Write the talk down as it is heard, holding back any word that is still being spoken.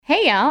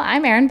Hey y'all,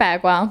 I'm Erin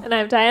Bagwell. And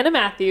I'm Diana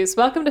Matthews.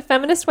 Welcome to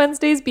Feminist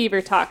Wednesday's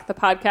Beaver Talk, the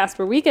podcast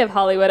where we give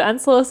Hollywood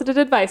unsolicited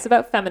advice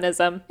about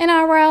feminism. In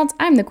our world,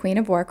 I'm the Queen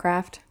of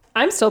Warcraft.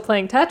 I'm still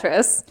playing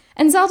Tetris.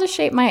 And Zelda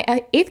shaped my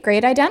 8th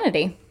grade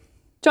identity.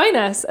 Join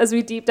us as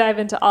we deep dive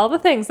into all the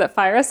things that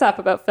fire us up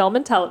about film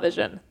and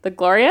television, the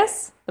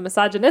glorious, the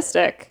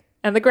misogynistic,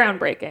 and the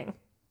groundbreaking.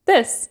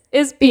 This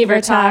is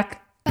Beaver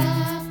Talk.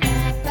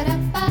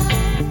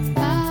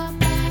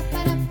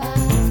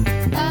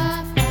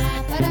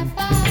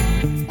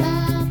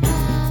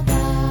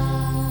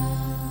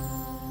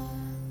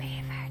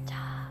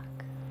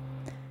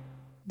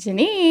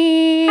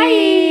 Janine. Hi.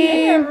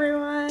 Hey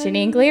everyone.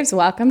 Janine Gleaves,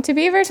 welcome to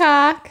Beaver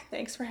Talk.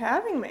 Thanks for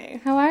having me.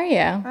 How are you?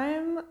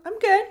 I'm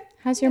good.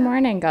 How's your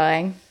morning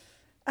going?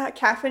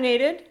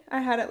 Caffeinated. I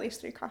had at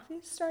least 3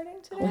 coffees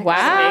starting today.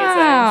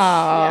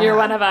 Wow. Amazing. You're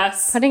one of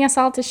us. Putting us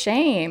all to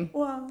shame.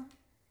 Well,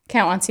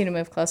 Kent wants you to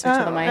move closer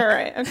to the mic. all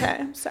right.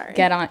 Okay. Sorry.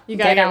 Get on. You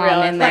gotta get on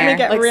real in Let me there.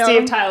 get Like real.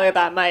 Steve Tyler,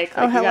 that mic.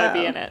 Like, you gotta hello.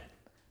 be in it.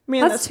 Me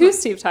and That's this 2 one.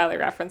 Steve Tyler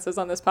references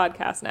on this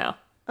podcast now.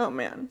 Oh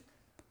man.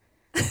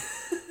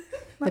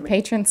 The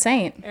patron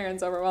saint.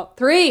 Erin's overwhelmed.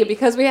 3,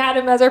 because we had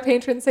him as our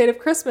patron saint of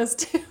Christmas,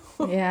 too.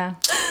 Yeah.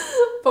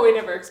 But we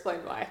never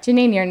explained why.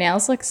 Janine, your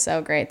nails look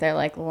so great. They're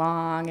like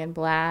long and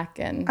black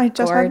and I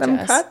just gorgeous. had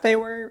them cut. They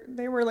were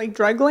like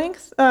drug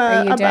length.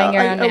 Are you about doing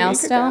your own a nails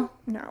week still? ago.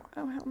 No.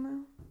 Oh hell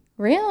no.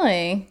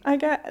 Really?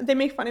 They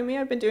make fun of me.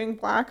 I've been doing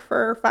black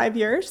for 5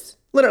 years.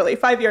 Literally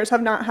 5 years.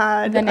 Have not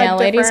had The a nail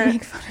ladies different-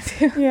 make fun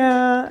of you.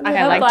 Yeah. I I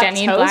have like black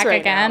Janine toes Black right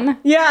again. now.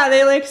 Yeah,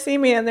 they like see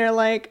me and they're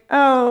like,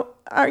 "Oh,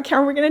 are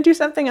we gonna do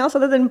something else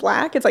other than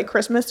black? It's like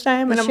Christmas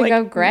time." And I'm should like,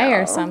 go gray or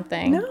 "No.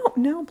 something."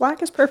 No,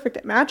 black is perfect.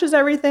 It matches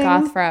everything.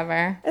 Goth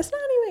forever. It's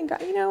not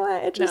even. You know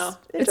what? It just. No,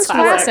 it it's just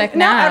classic works.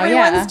 now,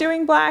 everyone's yeah.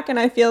 doing black, and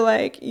I feel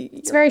like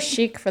It's very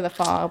chic for the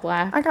fall,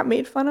 black. I got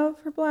made fun of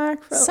for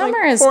black for Summer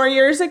like is- 4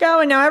 years ago,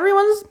 and now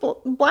everyone's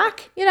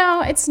black. You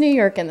know, it's New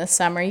York in the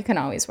summer. You can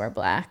always wear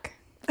black.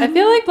 I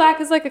feel like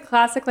black is like a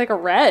classic, like a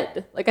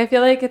red. Like, I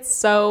feel like it's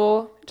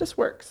so It just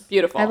works.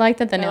 beautiful. I like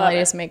that the nail love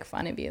ladies it. make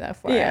fun of you though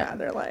for Yeah, it.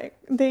 they're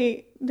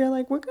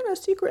like we're gonna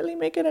secretly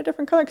make it a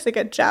different color because they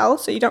get gel,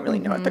 so you don't really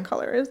know what Mm-hmm. the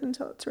color is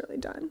until it's really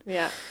done.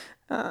 Yeah.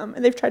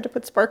 And they've tried to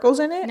put sparkles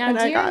in it. Now, and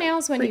do I your got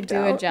nails when you freaked do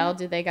a out. gel,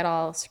 do they get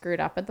all screwed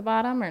up at the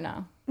bottom or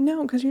no?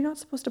 No, because you're not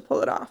supposed to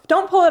pull it off.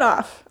 Don't pull it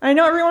off. I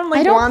know everyone like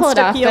I don't wants pull it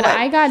to off, peel but it.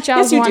 I got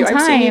gels yes, you one do.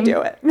 I've seen you time.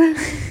 do it.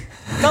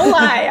 Don't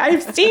lie.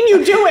 I've seen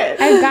you do it.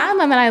 I've gotten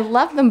them and I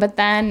love them, but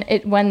then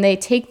when they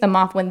take them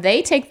off, Well,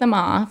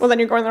 then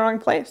you're going the wrong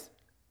place.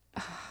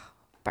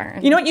 burn.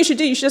 You know what you should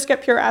do? You should just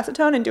get pure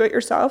acetone and do it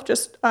yourself.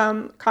 Just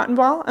cotton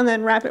ball and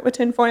then wrap it with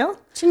tin foil.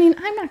 Janine,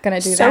 I'm not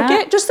gonna do Soak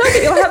that. it. Just soak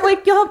it.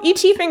 You'll have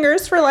ET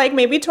fingers for like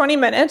maybe 20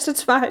 minutes.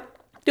 It's fine.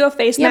 Do a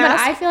face Yeah,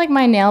 mask. but I feel like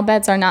my nail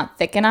beds are not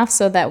thick enough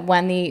so that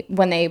when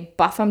they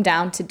buff them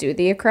down to do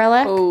the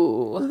acrylic,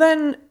 Ooh.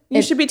 Then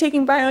you should be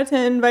taking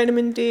biotin,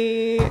 vitamin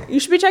D. You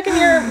should be checking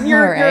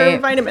your right.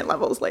 vitamin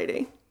levels,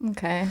 lady.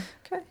 okay.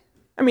 Okay.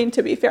 I mean,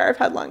 to be fair, I've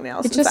had long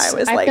nails It since just I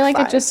was I like feel like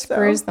 5, it just so-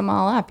 screws them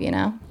all up, you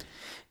know.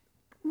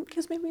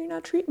 Because maybe you're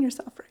not treating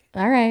yourself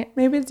right. All right,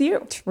 Maybe it's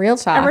you. real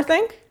talk. Ever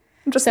think?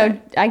 I'm just So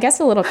saying. I guess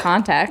a little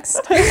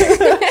context.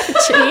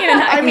 Janine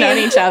and I have known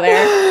each other.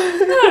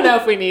 I don't know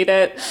if we need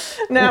it.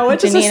 No, we'll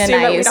just Janine assume and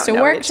that I we used don't to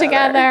know work each other.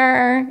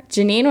 together.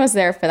 Janine was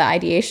there for the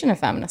ideation of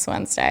Feminist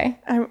Wednesday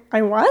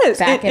I was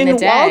back in the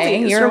day.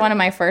 Waldy's. You were one of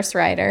my first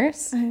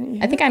writers.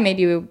 I think I made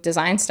you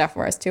design stuff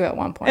for us too at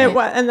one point. It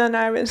was, and then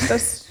I was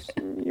just.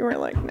 You were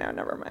like, no,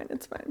 never mind,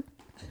 it's fine.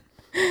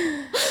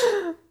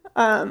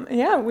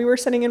 Yeah, we were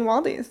sitting in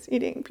Waldy's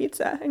eating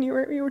pizza, and you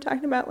were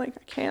talking about like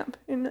a camp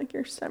and like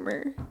your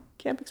summer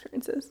camp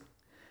experiences.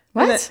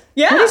 What? And then-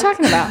 yeah. What are you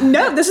talking about?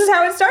 No, this is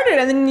how it started,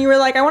 and then you were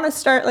like, I want to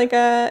start like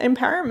a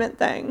empowerment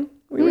thing.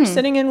 We were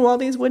sitting in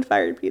Waldy's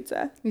wood-fired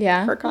pizza.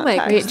 Yeah. For my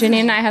context.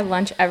 Janine and I had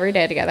lunch every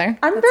day together.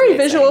 I'm a very amazing.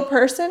 visual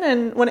person,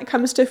 and when it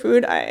comes to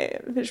food, I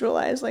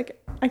visualize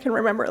like I can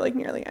remember like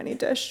nearly any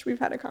dish we've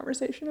had a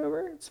conversation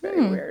over. It's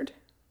very weird.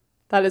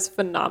 That is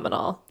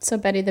phenomenal. So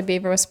Betty the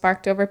Beaver was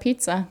sparked over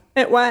pizza,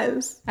 It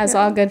was. as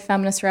all good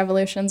feminist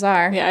revolutions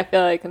are. Yeah, I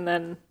feel like, and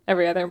then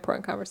every other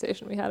important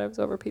conversation we had, it was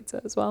over pizza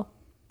as well.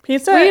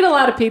 Pizza. We eat a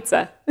lot of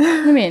pizza.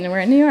 I mean, we're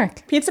in New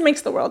York. Pizza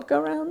makes the world go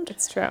round.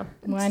 It's true.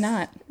 Why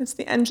not? It's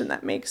the engine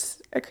that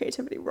makes a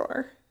creativity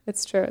roar.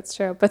 It's true. It's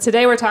true. But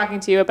today we're talking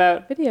to you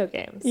about video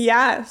games,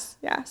 Yes.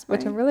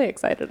 which I'm really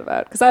excited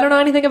about because I don't know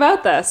anything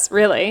about this,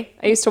 really.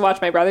 I used to watch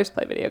my brothers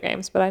play video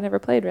games, but I never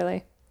played,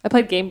 really. I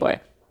played Game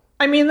Boy.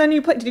 I mean, then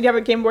you played. Did you have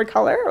a Game Boy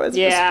Color? Or was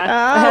it just,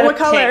 Yeah. I had what a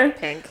color?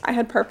 pink. I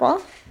had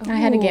purple. I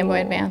had a Game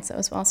Boy Advance that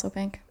was also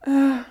pink.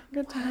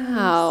 Good time.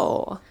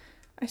 Wow.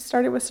 I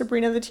started with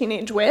Sabrina the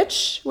Teenage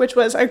Witch, which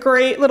was a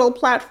great little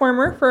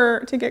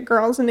platformer to get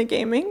girls into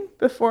gaming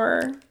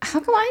before. How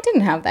come I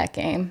didn't have that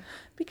game?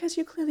 Because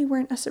you clearly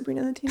weren't a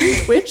Sabrina the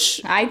Teenage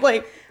Witch. I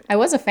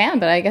was a fan,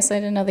 but I guess I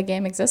didn't know the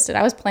game existed.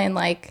 I was playing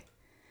I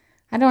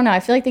don't know. I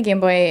feel like the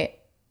Game Boy,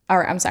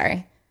 or I'm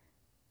sorry.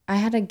 I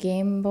had a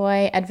Game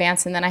Boy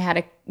Advance, and then I had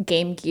a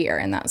Game Gear,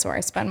 and that's where I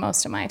spend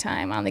most of my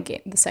time on the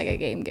Sega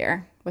Game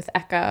Gear with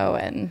Echo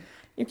and.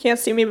 You can't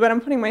see me, but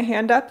I'm putting my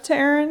hand up to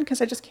Aaron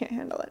because I just can't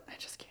handle it. I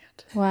just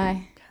can't.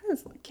 Why?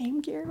 Because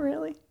Game Gear,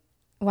 really?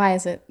 Why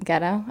is it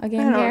ghetto? A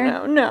Game I Gear?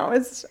 don't know. No,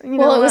 it's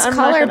Well, it was I'm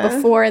not color gonna-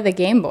 before the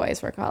Game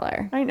Boys were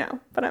color. I know,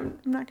 but I'm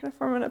not going to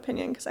form an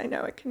opinion because I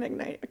know it can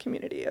ignite a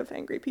community of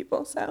angry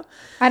people. So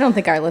I don't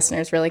think our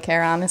listeners really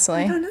care,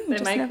 honestly. I don't know. You They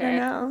just might never care.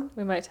 know.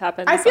 We might tap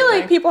into I feel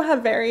like something. people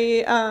have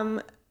very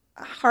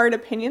hard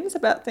opinions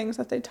about things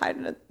that they tie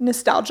to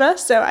nostalgia.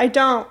 So I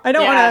don't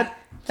Yeah. want to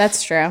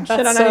That's true. shit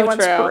on That's so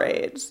anyone's true.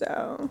 parade.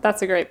 So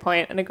That's a great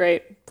point and a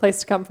great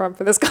place to come from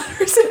for this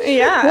conversation.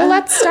 yeah. Well,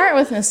 let's start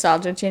with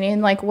nostalgia, Ginny.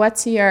 And like,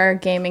 what's your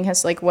gaming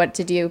history? Like, what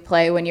did you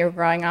play when you were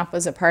growing up?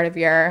 Was it part of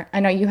your? I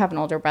know you have an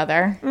older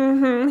brother.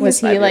 Mm-hmm. Was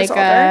He's 5 he years like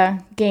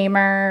a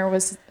gamer?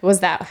 Was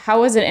that?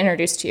 How was it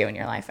introduced to you in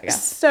your life? I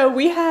guess. So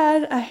we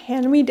had a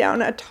hand-me-down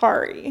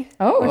Atari,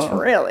 Oh. which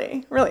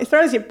really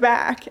throws you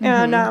back.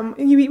 And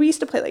we used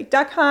to play like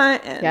Duck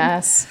Hunt and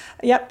Yes.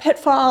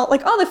 Pitfall,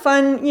 like all the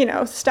fun,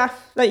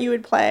 stuff that you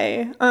would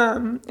play.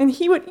 And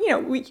he would,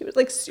 he was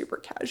like super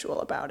casual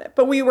about it,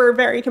 but we were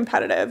very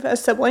competitive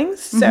as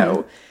siblings.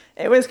 So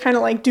it was kind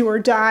of like do or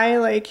die.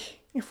 Like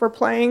if we're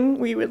playing,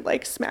 we would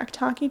like smack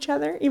talk each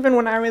other. Even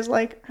when I was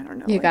like, I don't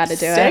know, You like gotta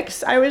do it.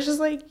 6, I was just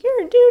like,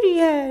 you're a duty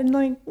head.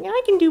 Like,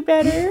 I can do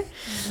better.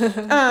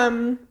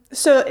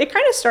 So it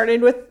kind of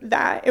started with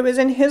that. It was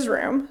in his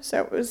room.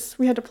 So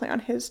we had to play on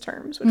his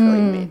terms, which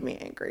really made me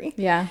angry.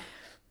 Yeah.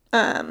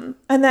 And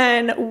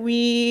then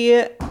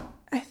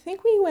I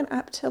think we went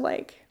up to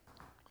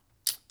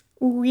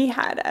we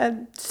had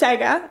a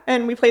Sega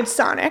and we played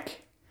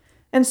Sonic.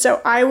 And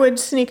so I would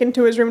sneak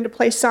into his room to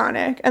play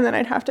Sonic, and then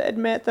I'd have to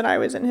admit that I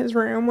was in his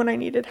room when I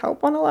needed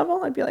help on a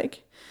level. I'd be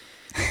like,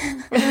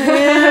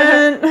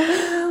 man,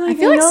 I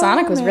feel like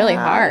Sonic was really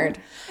hard.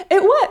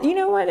 It was. You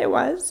know what it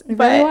was? It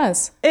really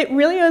was. It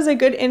really was a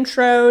good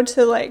intro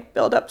to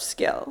build up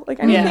skill. Like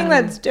anything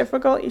that's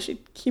difficult, you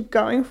should keep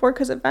going for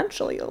because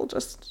eventually you'll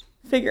just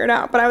figure it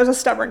out. But I was a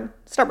stubborn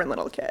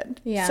little kid.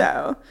 Yeah.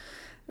 So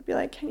I'd be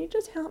like, can you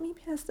just help me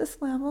pass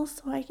this level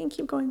so I can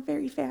keep going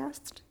very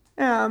fast?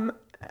 And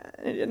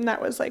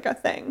that was like a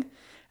thing.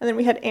 And then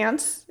we had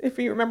Ants. If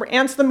you remember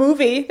Ants the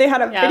movie, they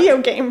had a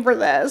video game for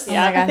this.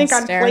 Yeah, I think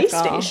hysterical.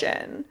 on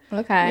PlayStation.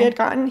 Okay.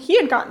 He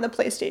had gotten the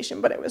PlayStation,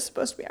 but it was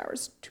supposed to be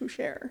ours to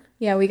share.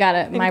 Yeah, we got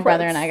it. My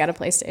brother quotes. and I got a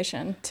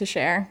PlayStation to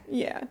share.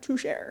 Yeah, to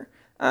share.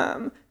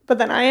 But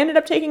then I ended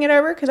up taking it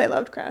over because I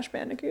loved Crash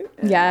Bandicoot.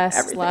 and Yes,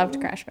 everything. loved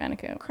Crash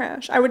Bandicoot.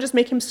 Crash. I would just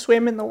make him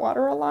swim in the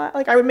water a lot.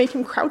 Like I would make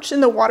him crouch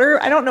in the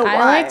water. I don't know why.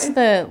 I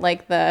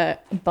liked the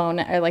bone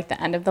or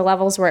the end of the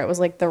levels where it was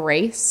like the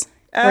race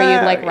where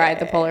you'd ride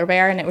the polar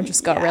bear and it would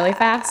just go really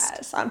fast.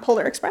 Yes, on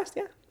Polar Express.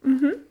 Yeah.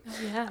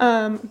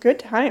 Yeah. Good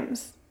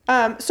times.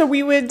 So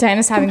we would.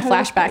 Diana's having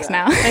competitively flashbacks play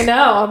now. I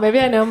know.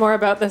 Maybe I know more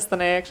about this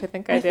than I actually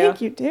think I do. I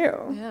think you do.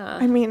 Yeah.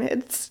 I mean,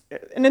 it's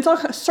all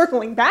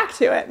circling back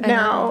to it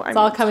now. It's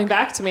all coming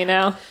back to me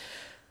now.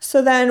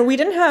 So then we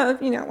didn't have,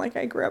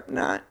 I grew up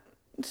not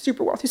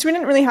super wealthy, so we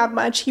didn't really have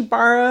much.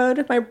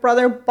 My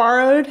brother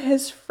borrowed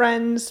his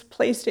friend's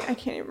PlayStation. I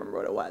can't even remember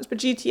what it was, but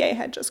GTA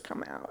had just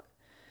come out.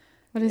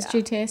 What does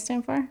GTA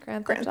stand for?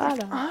 Grand Grand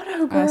Theft Theft Auto.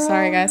 Auto, girl. Oh,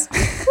 sorry, guys.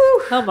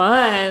 Come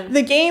on.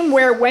 The game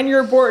where when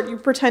you're bored, you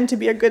pretend to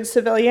be a good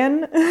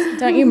civilian.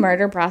 Don't you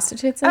murder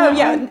prostitutes in Oh that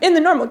yeah, one? in the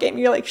normal game,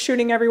 you're like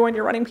shooting everyone,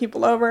 you're running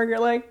people over, you're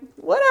like,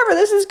 whatever,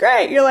 this is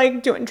great. You're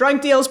like doing drug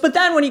deals, but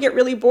then when you get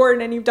really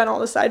bored and you've done all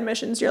the side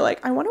missions, you're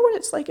like, I wonder what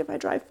it's like if I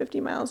drive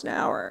 50 miles an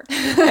hour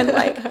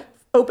and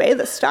obey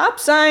the stop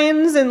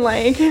signs and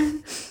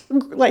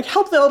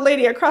help the old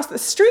lady across the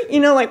street.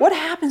 What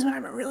happens when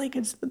I'm a really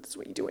good? This is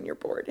what you do when you're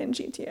bored in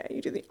GTA.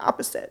 You do the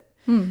opposite.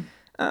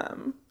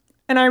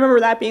 And I remember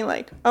that being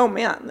like, oh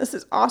man, this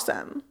is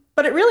awesome.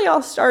 But it really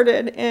all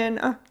started in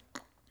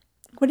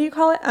what do you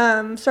call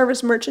it?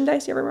 Service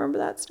merchandise. You ever remember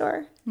that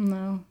store?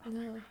 No.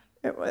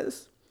 It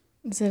was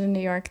Is it a New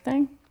York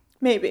thing?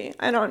 maybe,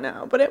 I don't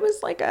know, but it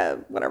was like a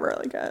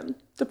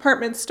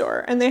department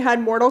store, and they had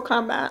Mortal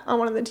Kombat on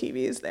one of the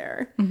TVs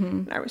there.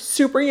 And I was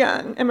super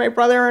young, and my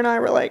brother and I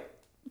were like,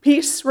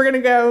 peace, we're gonna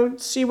go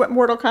see what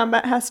Mortal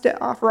Kombat has to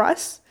offer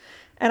us.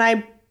 And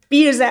I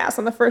beat his ass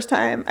on the first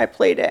time I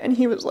played it, and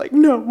he was like,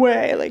 no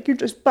way, you're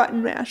just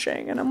button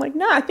mashing. And I'm like,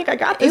 nah, I think I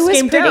got this It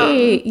was game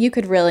pretty. down. You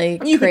could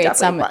really You could create definitely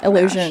some button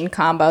illusion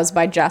combos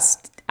by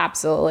just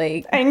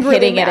absolutely Angrily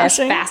hitting it as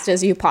mashing. fast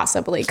as you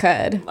possibly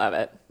could. Love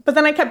it. But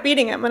then I kept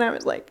beating him, and I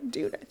was like,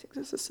 dude, I think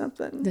this is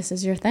something This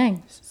is your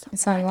thing.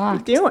 It's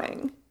unlocked.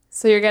 doing.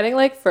 So you're getting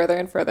further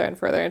and further and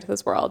further into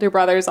this world. Your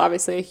brother is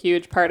obviously a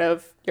huge part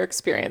of your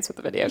experience with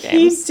the video He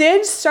games.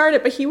 did start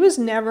it, but he was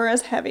never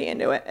as heavy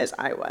into it as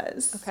I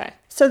was. Okay.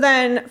 So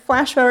then,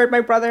 flash forward,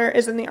 my brother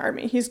is in the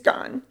army. He's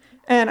gone.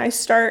 And I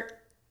start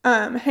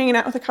hanging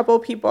out with a couple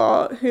of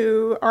people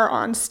who are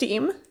on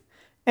Steam.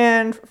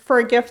 And for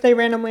a gift, they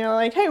randomly are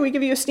like, hey, we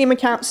give you a Steam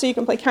account so you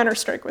can play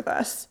Counter-Strike with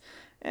us.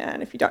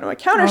 And if you don't know what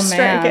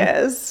Counter-Strike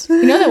is...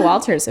 You know that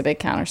Walter's a big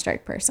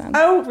Counter-Strike person.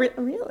 Oh,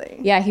 really?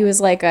 Yeah, he was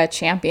like a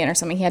champion or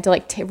something. He had to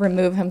like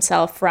remove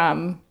himself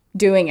from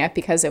doing it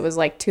because it was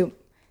like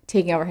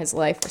taking over his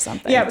life or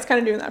something. Yeah, it was kind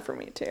of doing that for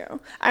me too.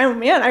 I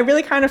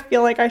really kind of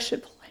feel like I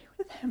should play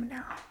with him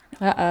now.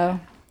 Uh-oh.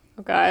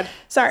 Oh, God.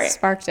 Sorry.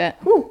 Sparked it.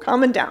 Ooh,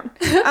 calming down.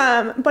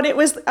 But it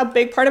was a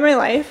big part of my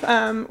life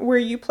where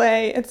you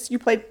play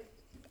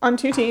on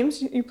two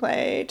teams. You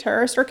play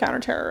terrorist or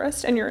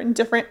counter-terrorist, and you're in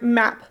different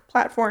map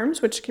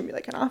platforms, which can be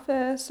like an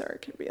office or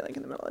it can be like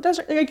in the middle of the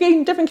desert, like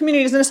in different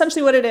communities. And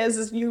essentially what it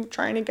is you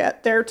trying to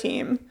get their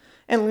team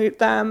and loot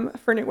them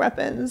for new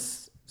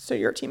weapons so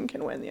your team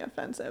can win the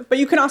offensive. But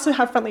you can also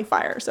have friendly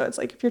fire. So it's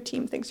like if your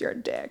team thinks you're a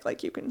dick,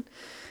 like you can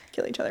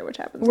kill each other, which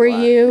happens Were a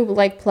lot. you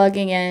like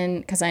plugging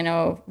in, because I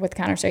know with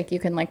Counter-Strike you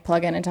can like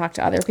plug in and talk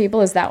to other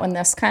people. Is that when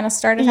this kind of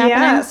started happening?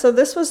 Yeah, so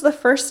this was the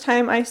first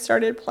time I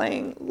started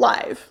playing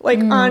live, like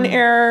on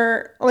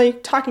air,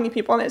 like talking to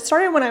people. And it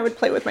started when I would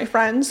play with my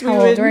friends. How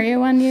old were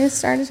you when you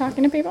started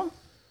talking to people?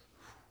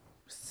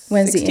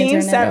 When's 16, the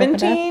internet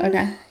 17. opened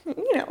up? Okay.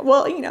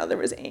 There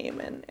was AIM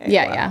and AOL.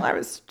 Yeah. I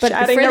was But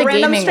chatting for to the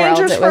random gaming world,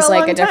 strangers it for was a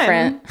like long a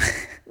different...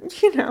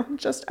 time.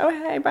 Just, oh,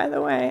 hey, by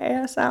the way,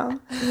 ASL.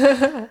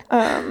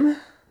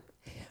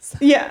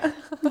 Yeah.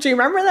 Do you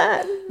remember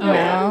that?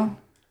 No.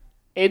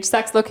 Age,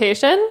 sex,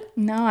 location?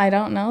 No, I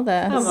don't know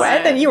this. Come on.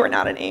 What? Then you were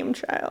not an AIM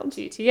child.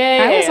 GTA,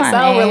 I was on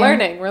ASL.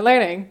 We're AIM.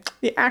 learning.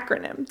 The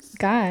acronyms.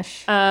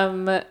 Gosh.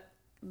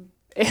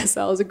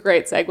 ASL is a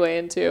great segue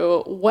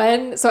into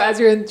so as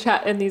you're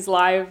in these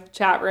live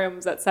chat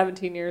rooms at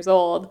 17 years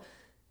old,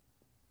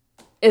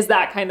 is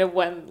that kind of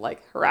when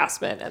like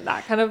harassment and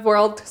that kind of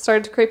world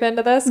started to creep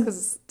into this?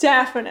 Because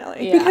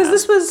Definitely. Yeah. Because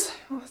this was,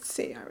 let's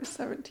see, I was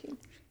 17.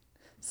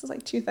 This is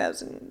like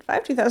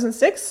 2005,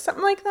 2006,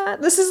 something like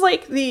that. This is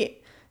like the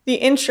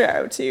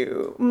intro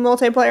to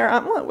multiplayer.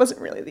 Well, it wasn't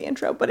really the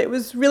intro, but it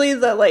was really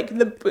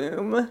the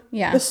boom,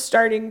 Yeah. the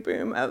starting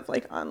boom of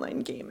like online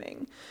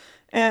gaming.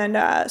 And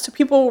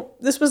so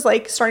this was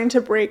like starting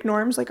to break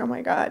norms. Like, oh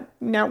my God,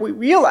 now we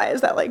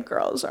realize that like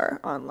girls are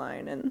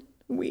online and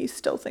we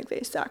still think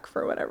they suck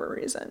for whatever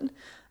reason.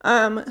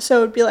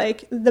 So it'd be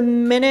like the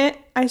minute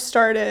I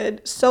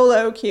started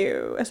solo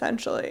queue,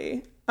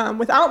 essentially,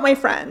 without my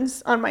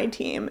friends on my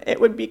team, it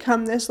would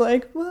become this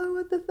like, whoa,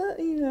 what the fuck,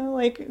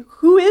 like,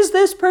 who is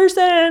this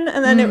person?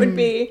 And then it would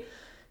be,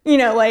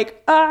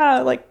 like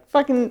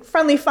fucking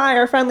friendly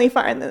fire,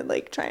 and then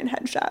like try and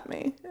headshot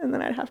me, and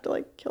then I'd have to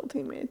like kill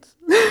teammates,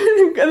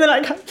 and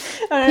then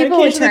People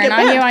would turn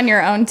on you on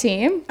your own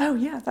team? Oh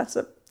yeah, that's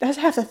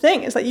half the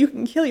thing is that you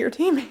can kill your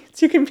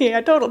teammates. You can be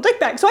a total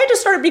dickbag. So I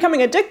just started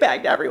becoming a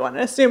dickbag to everyone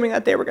and assuming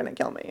that they were going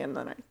to kill me, and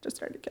then I just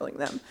started killing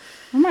them.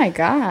 Oh my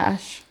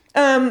gosh.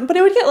 But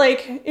it would get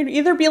like, it'd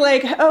either be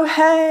like, oh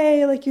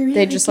hey, like you're really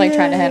They just like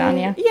try to hit on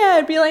you? Yeah,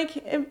 it'd be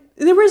like,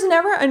 there was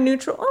never a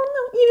neutral.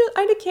 Oh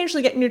no, I'd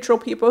occasionally get neutral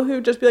people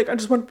who'd just be like, I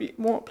just want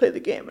to play the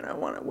game and I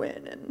want to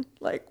win, and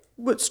like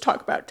let's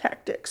talk about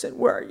tactics and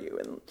where are you,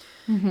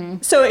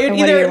 and so it would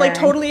either like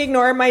totally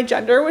ignore my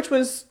gender, which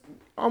was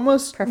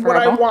almost what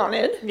I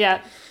wanted.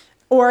 yeah.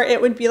 Or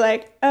it would be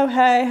like, oh,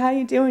 hey, how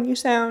you doing? You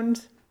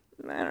sound,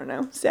 I don't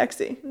know,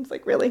 sexy. It's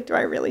like, really? Do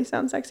I really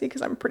sound sexy?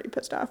 Because I'm pretty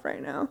pissed off right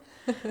now.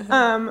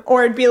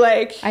 Or it'd be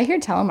like... I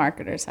hear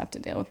telemarketers have to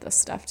deal with this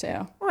stuff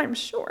too. Well, I'm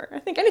sure. I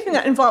think anything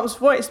that involves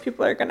voice,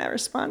 people are going to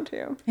respond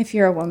to. If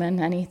you're a woman,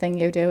 anything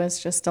you do is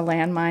just a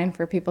landmine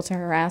for people to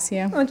harass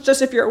you. Well, it's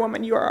just if you're a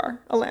woman, you are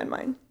a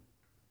landmine.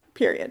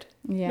 Period.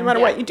 Yeah. No matter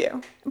what you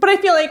do. But I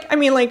feel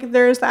like,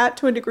 there's that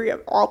to a degree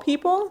of all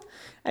people.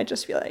 I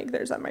just feel like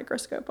there's a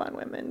microscope on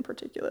women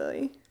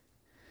particularly.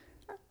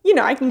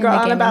 I can go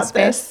on about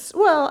this.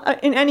 Well,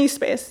 in any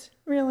space,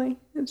 really.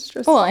 It's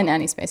just... Well, in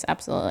any space,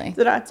 absolutely.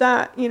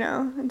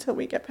 Until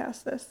we get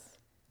past this.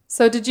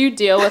 So did you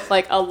deal with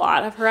like a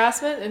lot of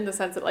harassment in the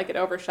sense that like it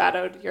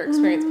overshadowed your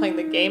experience playing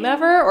the game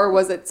ever, or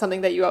was it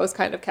something that you always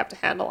kind of kept a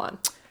handle on?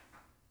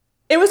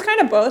 It was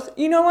kind of both.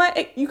 You know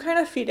what? You kind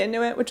of feed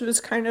into it, which was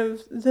kind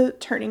of the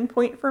turning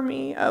point for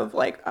me of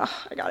like, I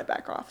got to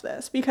back off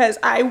this. Because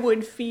I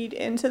would feed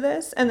into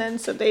this, and then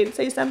so they'd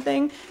say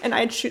something, and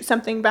I'd shoot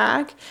something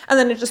back. And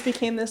then it just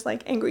became this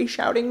like angry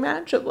shouting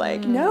match of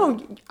like, no,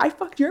 I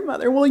fucked your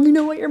mother. Well, you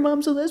know what? Your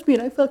mom's a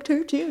lesbian. I fucked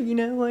her too.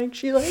 Like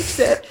she likes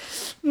it.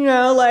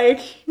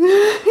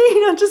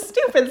 Just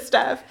stupid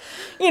stuff.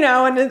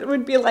 And it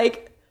would be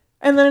like,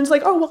 and then it's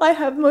like, oh, well, I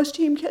have most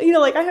team kills.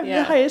 I have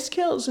the highest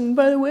kills. And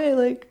by the way,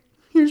 like,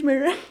 here's my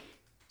rank.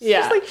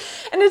 Yeah.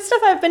 And it's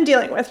stuff I've been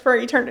dealing with for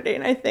eternity.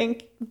 And I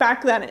think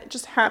back then it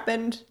just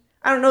happened.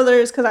 I don't know that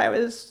it was because I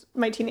was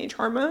my teenage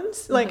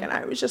hormones. And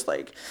I was just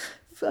like,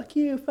 fuck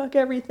you, fuck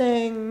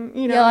everything,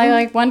 Yeah, I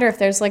like wonder if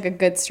there's like a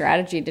good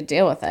strategy to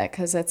deal with it,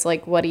 because it's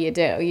like, what do?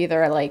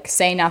 Either like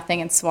say nothing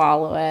and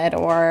swallow it,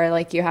 or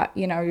like you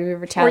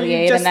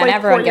retaliate and then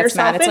everyone gets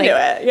mad. It's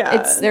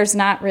like there's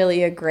not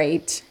really a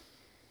great...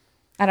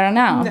 I don't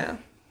know. No.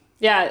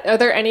 Yeah. Are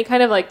there any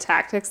kind of like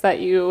tactics that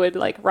you would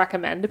like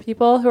recommend to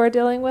people who are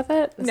dealing with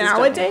it? This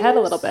Nowadays? is jumping ahead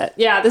a little bit.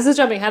 Yeah, this is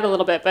jumping ahead a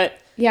little bit, but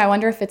Yeah, I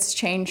wonder if it's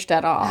changed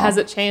at all. has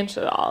it changed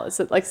at all? Is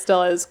it like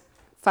still as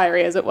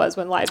fiery as it was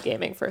when live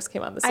gaming first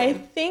came on the I scene?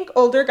 think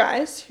older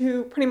guys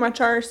who pretty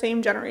much are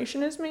same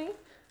generation as me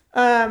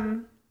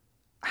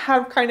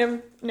have kind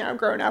of now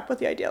grown up with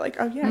the idea like,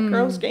 oh yeah,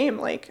 girls game.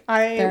 Like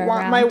I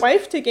want my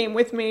wife to game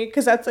with me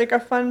because that's like a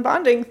fun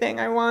bonding thing.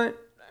 I want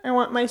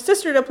my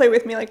sister to play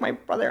with me. Like my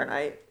brother and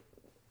I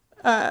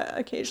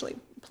occasionally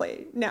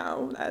play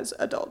now as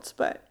adults,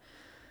 but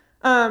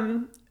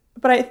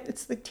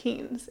it's the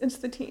teens. It's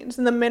the teens.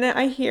 And the minute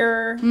I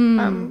hear,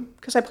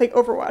 because I play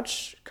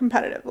Overwatch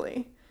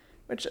competitively,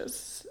 which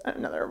is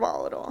another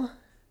volatile,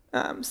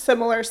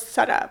 similar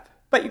setup,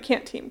 but you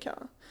can't team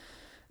kill.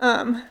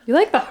 You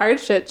like the hard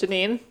shit,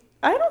 Janine.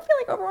 I don't feel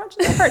like Overwatch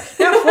is that hard.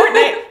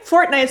 No,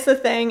 Fortnite's the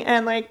thing,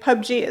 and like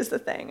PUBG is the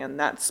thing, and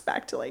that's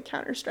back to like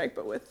Counter-Strike,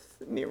 but with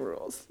new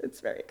rules.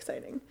 It's very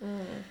exciting.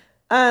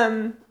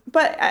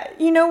 But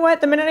you know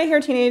what? The minute I hear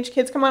teenage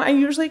kids come on, I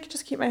usually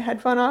just keep my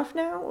headphone off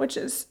now, which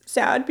is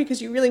sad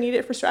because you really need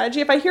it for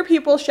strategy. If I hear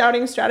people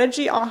shouting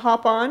strategy, I'll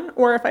hop on,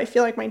 or if I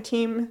feel like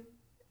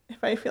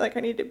if I feel like I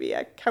need to be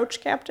a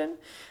couch captain,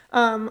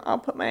 I'll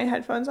put my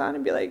headphones on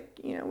and be like,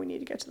 we need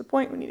to get to the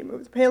point. We need to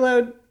move the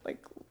payload. Like,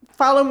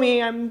 follow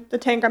me. I'm the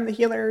tank. I'm the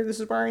healer. This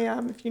is where I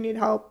am. If you need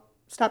help,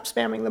 stop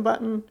spamming the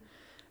button.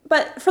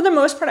 But for the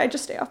most part, I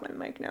just stay off my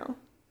mic now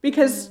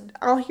because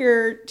I'll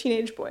hear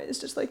teenage boys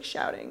just like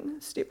shouting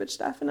stupid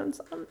stuff, and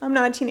I'm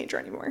not a teenager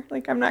anymore.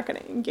 Like, I'm not going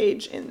to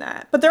engage in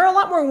that. But there are a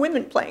lot more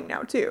women playing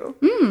now too,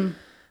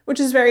 which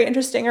is very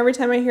interesting. Every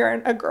time I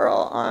hear a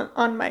girl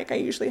on mic, I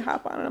usually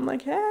hop on and I'm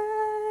like, hey.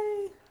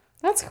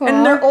 That's cool.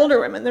 And they're older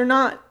women. They're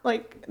not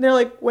like, they're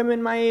like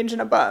women my age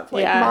and above.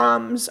 Like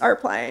moms are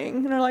playing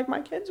and they're like,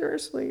 my kids are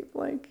asleep.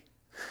 Like,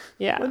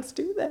 let's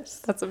do this.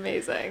 That's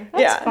amazing.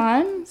 That's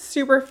fun.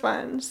 Super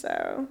fun.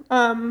 So,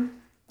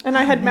 and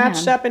I had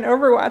matched up in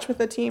Overwatch with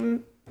a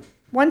team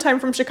one time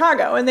from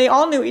Chicago, and they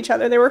all knew each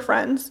other. They were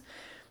friends.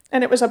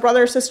 And it was a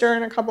brother, sister,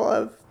 and a couple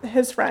of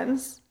his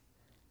friends.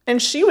 And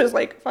she was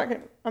like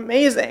fucking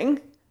amazing.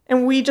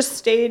 And we just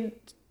stayed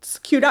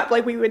queued up.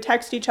 Like, we would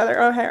text each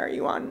other, oh, hey, are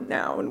you on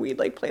now? And we'd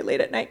like play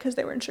late at night because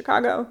they were in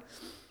Chicago.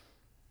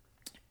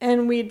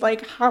 And we'd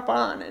like hop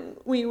on and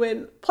we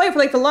would play for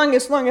like the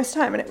longest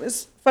time, and it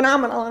was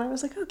phenomenal. And I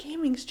was like, oh,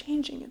 gaming's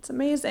changing. It's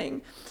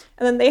amazing.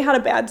 And then they had a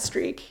bad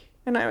streak.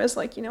 And I was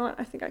like, you know what?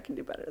 I think I can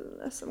do better than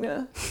this. I'm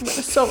gonna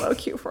solo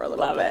queue for a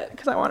little bit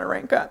because I want to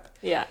rank up.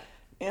 Yeah.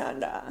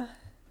 And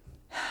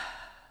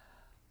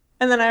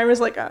then I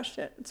was like, oh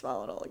shit, it's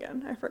volatile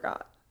again. I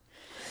forgot.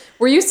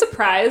 Were you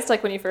surprised,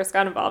 like, when you first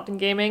got involved in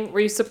gaming, were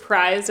you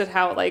surprised at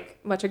how,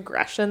 like, much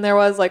aggression there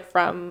was, like,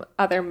 from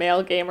other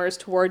male gamers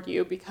toward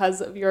you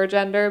because of your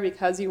gender,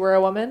 because you were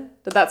a woman?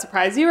 Did that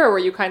surprise you, or were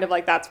you kind of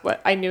like, that's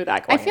what, I knew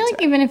that going I feel like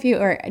even if you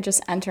were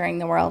just entering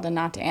the world, and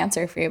not to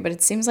answer for you, but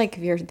it seems like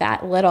if you're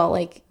that little,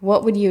 like,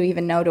 what would you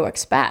even know to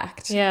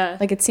expect? Yeah.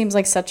 Like, it seems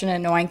like such an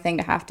annoying thing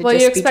to have to you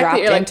just be expect dropped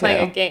that you're, like, into.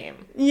 playing a game.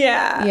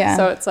 Yeah. Yeah.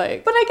 So it's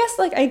like... But I guess,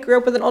 like, I grew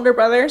up with an older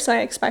brother, so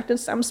I expected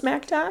some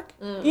smack talk.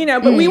 But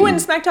we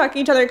wouldn't smack talk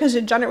each other because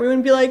of gender. We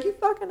wouldn't be like, you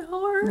fucking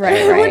whore.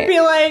 Right, We would be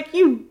like,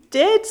 you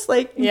dits,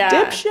 like, you Yeah.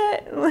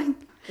 dipshit. Like,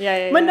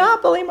 Yeah.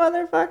 Monopoly,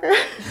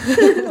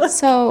 motherfucker.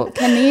 So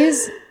can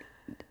these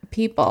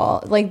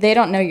people, like, they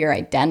don't know your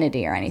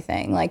identity or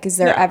anything? Like, is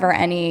there ever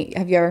have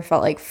you ever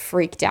felt, like,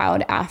 freaked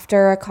out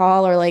after a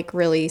call, or, like,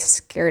 really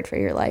scared for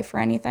your life or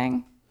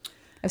anything?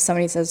 If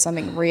somebody says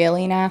something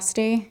really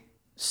nasty?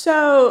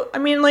 So, I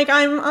mean, like,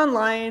 I'm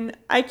online.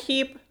 I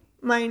keep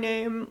my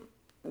name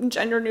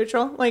gender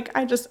neutral. Like,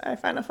 I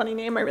find a funny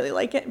name. I really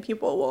like it. And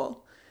people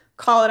will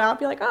call it out,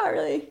 be like, oh,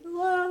 really?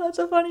 Wow, that's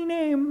a funny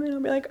name. And I'll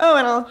be like, oh,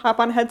 and I'll hop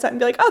on a headset and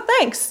be like, oh,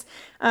 thanks.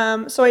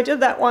 So I did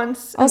that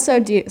once.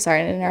 Also,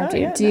 sorry to interrupt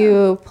you. Do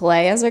you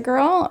play as a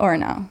girl or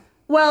no?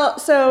 Well,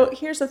 so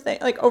here's the thing.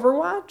 Like,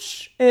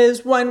 Overwatch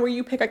is one where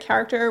you pick a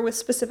character with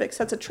specific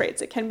sets of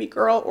traits. It can be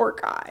girl or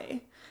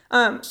guy.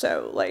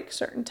 So, like,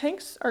 certain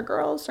tanks are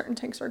girls, certain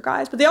tanks are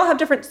guys, but they all have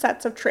different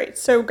sets of traits.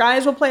 So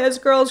guys will play as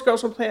girls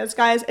will play as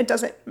guys. It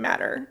doesn't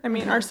matter. I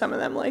mean, are some of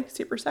them, like,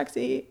 super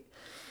sexy?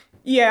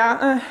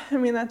 Yeah. I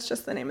mean, that's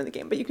just the name of the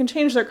game. But you can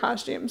change their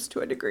costumes to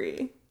a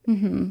degree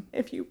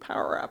if you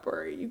power up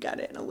or you get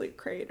it in a loot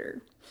crate.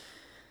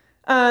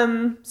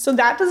 So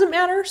that doesn't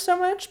matter so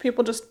much.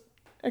 People just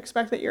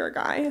expect that you're a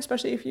guy,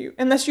 especially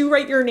unless you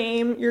write your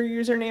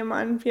username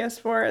on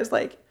PS4 as,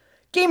 like,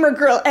 Gamer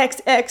Girl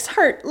XX,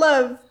 heart,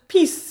 love,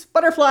 peace,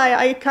 butterfly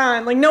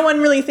icon. Like, no one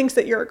really thinks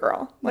that you're a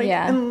girl. Like,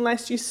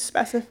 unless you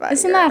specify.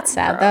 Isn't that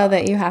sad, though,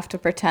 that you have to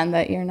pretend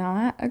that you're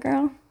not a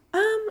girl?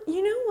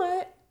 You know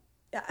what?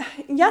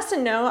 Yes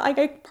and no.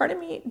 Like, part of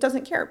me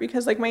doesn't care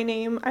because, like, my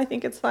name, I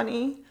think it's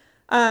funny.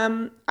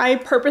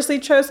 I purposely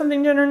chose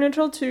something gender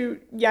neutral to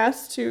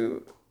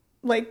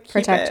like,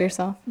 protect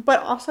yourself.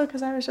 But also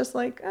because I was just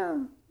like,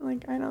 oh,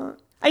 like, I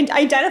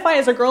identify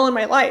as a girl in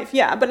my life.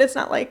 Yeah, but it's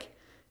not like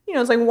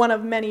it's like one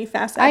of many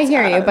facets. I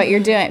hear you, of- but you're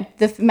doing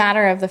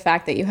matter of the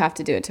fact that you have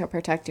to do it to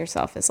protect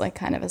yourself is like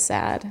kind of a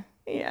sad.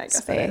 Yeah, I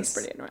guess that space. is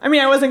pretty annoying. I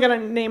mean, I wasn't gonna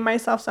name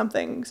myself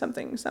something.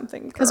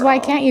 Because why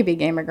can't you be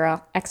gamer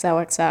girl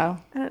XOXO?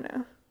 I don't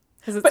know.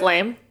 Because it's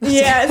lame.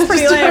 Yeah, it's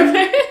pretty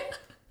lame.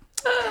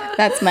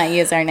 That's my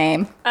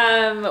username.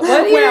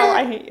 What year? Well,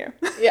 I hate you.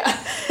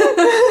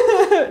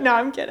 Yeah. No,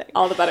 I'm kidding.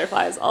 All the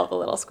butterflies, all the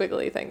little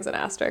squiggly things and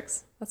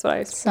asterisks. That's what I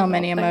used to So call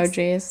many things.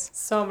 emojis.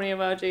 So many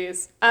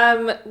emojis.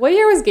 What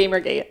year was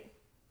Gamergate?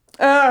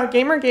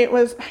 Gamergate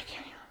was. I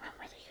can't even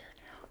remember the year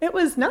now. It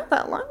was not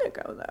that long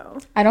ago, though.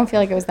 I don't feel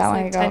like it was that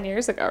long Like ago. 10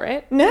 years ago,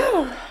 right?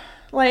 No,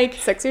 like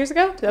 6 years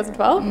ago?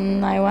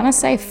 2012? I want to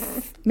say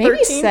maybe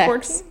 13, 6.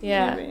 14?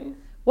 Yeah. Maybe.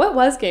 What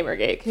was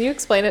Gamergate? Can you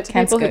explain it to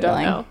Kent's people who don't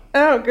Googling. know?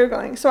 Oh,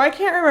 Googling. So I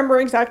can't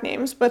remember exact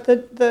names, but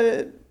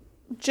the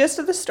gist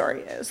of the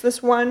story is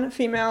this one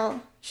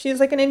female, she's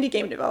like an indie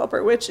game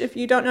developer, which if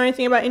you don't know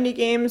anything about indie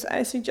games,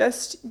 I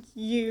suggest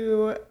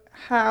you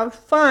have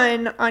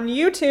fun on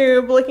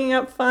YouTube looking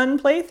up fun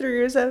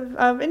playthroughs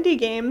of indie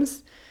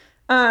games.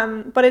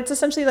 But it's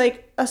essentially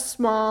like a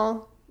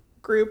small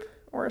group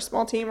or a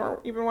small team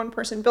or even one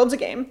person builds a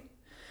game.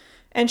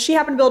 And she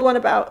happened to build one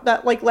about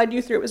that, like, led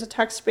you through. It was a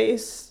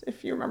text-based,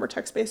 if you remember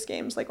text-based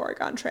games like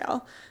Oregon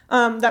Trail,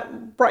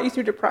 that brought you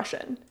through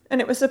depression.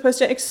 And it was supposed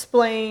to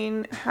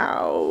explain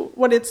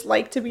what it's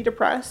like to be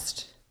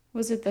depressed.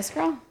 Was it this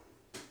girl?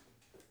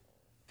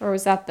 Or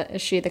was is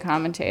she the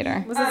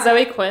commentator? Was it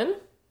Zoe Quinn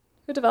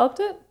who developed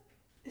it?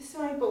 So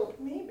I believe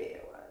maybe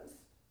it was.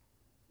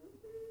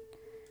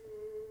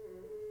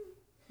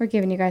 We're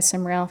giving you guys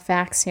some real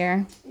facts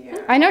here.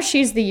 Yeah. I know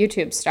she's the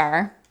YouTube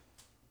star,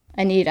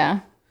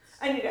 Anita.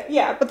 I need it.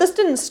 Yeah, but this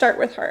didn't start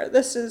with her.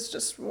 This is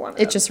just one.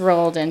 It just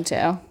rolled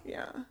into.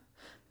 Yeah.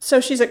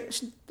 So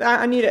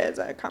Anita is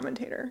a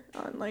commentator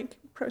on like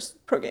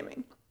pro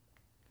gaming.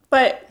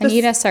 But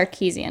Anita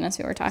Sarkeesian is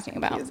who we're talking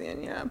about.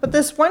 Yeah. But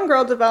this one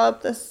girl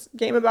developed this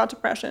game about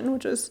depression,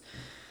 which is,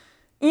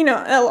 a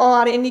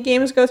lot of indie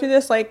games go through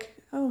this, like,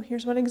 oh,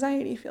 here's what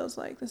anxiety feels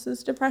like. This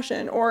is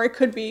depression. Or it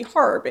could be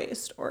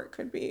horror-based, or it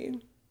could be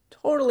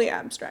totally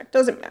abstract.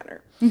 Doesn't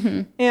matter.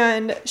 Mm-hmm.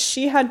 And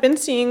she had been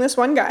seeing this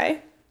one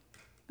guy,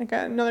 like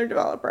another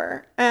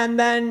developer, and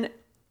then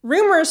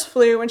rumors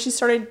flew when she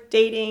started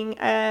dating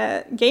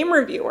a game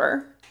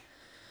reviewer.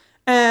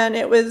 And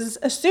it was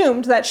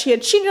assumed that she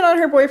had cheated on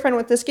her boyfriend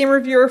with this game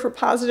reviewer for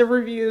positive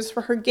reviews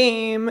for her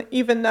game,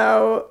 even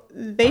though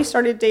they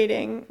started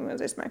dating,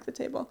 as I smack the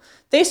table,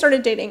 they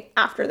started dating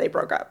after they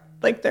broke up.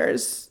 Like,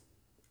 there's,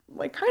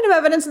 like, kind of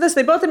evidence of this.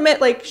 They both admit,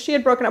 like, she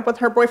had broken up with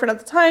her boyfriend at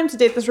the time to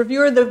date this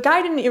reviewer. The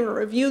guy didn't even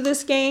review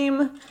this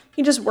game.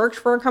 He just worked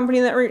for a company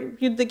that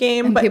reviewed the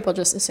game. And but people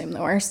just assume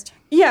the worst.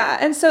 yeah,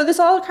 and so this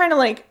all kind of,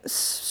 like,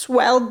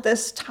 swelled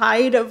this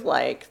tide of,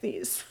 like,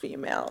 these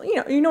female,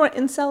 you know what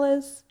incel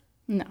is?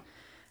 No.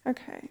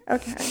 Okay.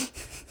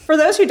 For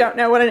those who don't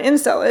know what an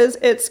incel is,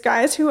 it's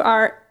guys who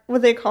are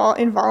what they call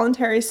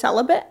involuntary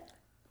celibate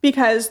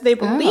because they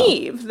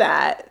believe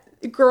that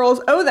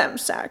girls owe them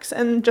sex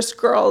and just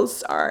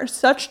girls are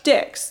such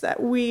dicks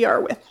that we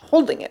are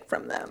withholding it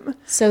from them.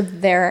 So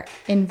they're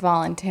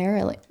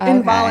involuntarily. Okay.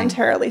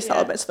 Involuntarily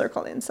celibate, so they're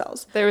called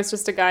incels. There was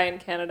just a guy in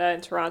Canada,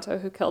 in Toronto,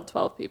 who killed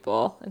 12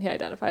 people, and he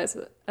identifies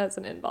as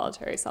an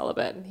involuntary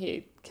celibate, and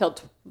he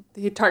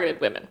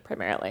targeted women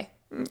primarily.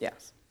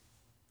 Yes.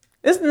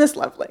 Isn't this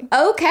lovely?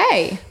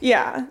 Okay.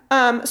 Yeah.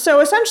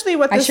 So essentially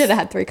what I this... should have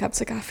had 3 cups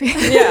of coffee.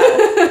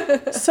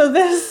 Yeah. So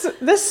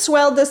this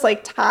swelled this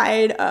like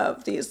tide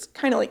of these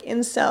kind of like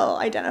incel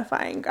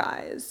identifying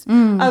guys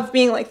of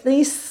being like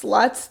these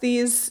sluts,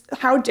 these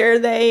how dare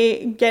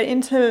they get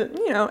into,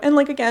 and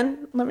like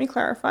again, let me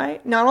clarify,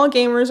 not all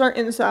gamers are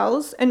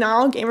incels and not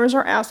all gamers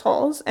are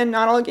assholes and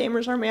not all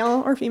gamers are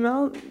male or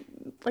female.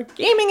 Like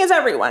gaming is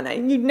everyone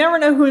and you never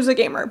know who's a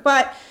gamer,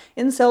 but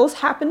incels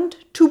happened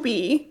to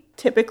be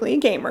typically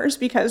gamers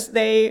because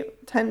they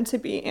tend to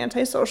be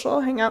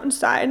antisocial, hang out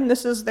inside, and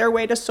this is their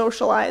way to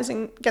socialize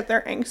and get their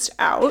angst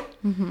out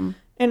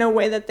in a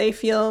way that they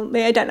feel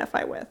they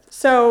identify with.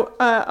 So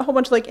a whole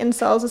bunch of like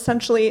incels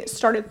essentially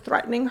started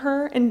threatening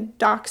her and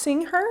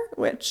doxing her,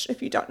 which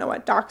if you don't know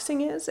what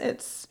doxing is,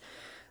 it's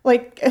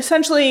like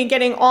essentially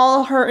getting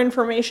all her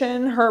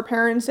information, her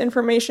parents'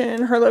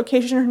 information, her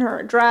location, her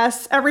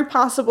address, every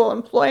possible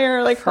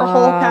employer, like her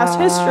whole past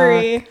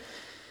history,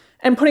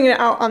 and putting it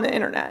out on the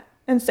internet.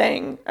 And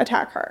saying,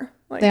 attack her.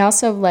 Like, they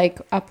also like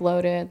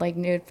uploaded like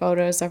nude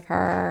photos of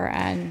her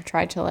and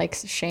tried to like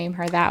shame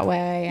her that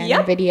way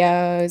and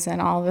videos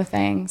and all the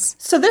things.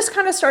 So this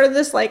kind of started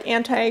this like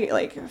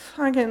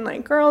fucking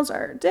like girls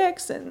are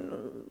dicks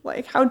and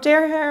like how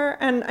dare her.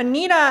 And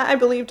Anita, I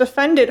believe,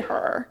 defended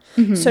her.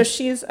 Mm-hmm. So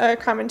she's a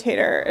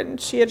commentator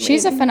and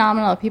she's a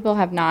phenomenal. People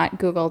have not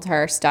Googled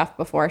her stuff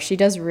before. She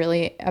does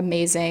really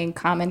amazing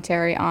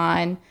commentary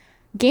on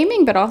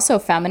gaming, but also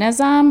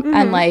feminism.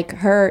 And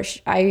like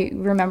I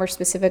remember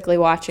specifically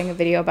watching a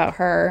video about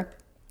her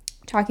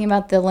talking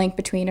about the link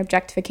between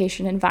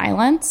objectification and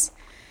violence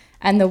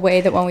and the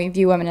way that when we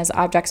view women as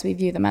objects, we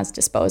view them as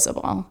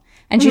disposable.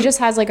 And she just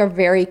has like a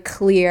very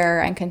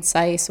clear and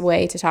concise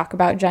way to talk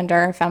about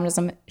gender,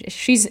 feminism.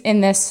 She's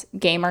in this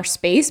gamer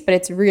space, but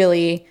it's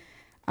really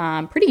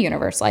pretty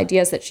universal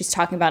ideas that she's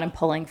talking about and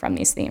pulling from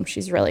these themes.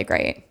 She's really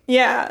great.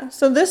 Yeah.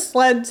 So this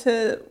led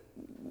to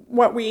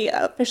what we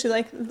officially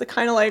like the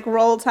kind of like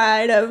roll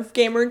tide of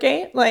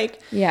Gamergate. Like,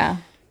 Yeah.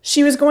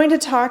 she was going to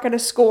talk at a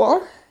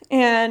school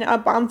and a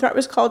bomb threat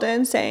was called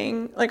in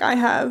saying, like, I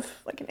have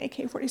like an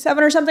AK-47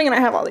 or something and I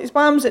have all these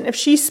bombs. And if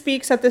she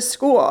speaks at this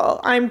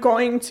school, I'm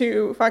going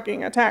to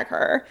fucking attack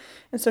her.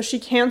 And so she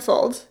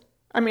canceled.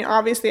 I mean,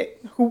 obviously,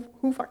 who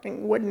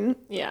fucking wouldn't?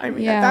 Yeah. I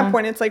mean, Yeah. at that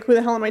point, it's like, who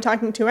the hell am I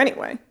talking to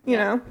anyway? You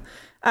know?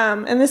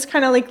 And this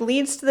kind of like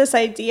leads to this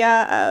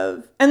idea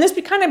of, and this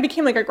kind of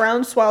became like a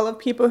groundswell of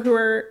people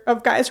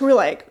of guys who were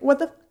like, what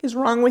the fuck is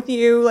wrong with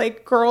you?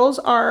 Like, girls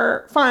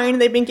are fine.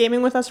 They've been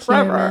gaming with us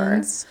forever.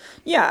 Humans.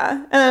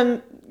 Yeah.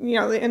 And, you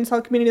know, the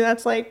incel community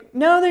that's like,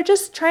 no, they're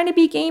just trying to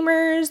be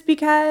gamers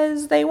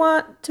because they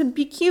want to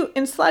be cute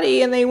and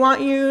slutty and they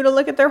want you to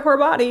look at their whore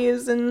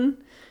bodies. And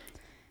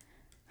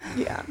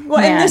yeah.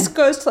 Well, Man. and this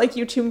goes to like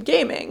YouTube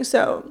gaming.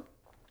 So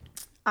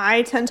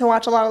I tend to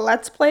watch a lot of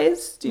Let's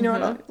Plays. Do you know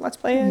what a Let's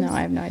Play is? No,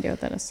 I have no idea what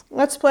that is.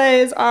 Let's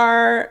Plays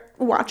are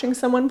watching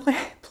someone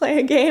play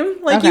a game.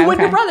 Like Okay, you would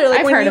your okay. brother. Like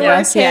I've when heard you of were a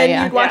this. kid, Yeah,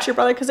 yeah. you'd watch Yeah. your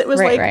brother because it was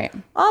Right, like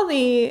right. all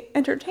the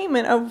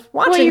entertainment of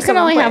watching Well, you can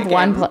someone only play a have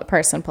one game.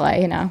 person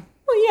play, you know.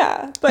 Well,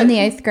 yeah. But In the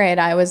 8th grade,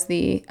 I was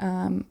we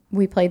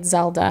played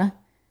Zelda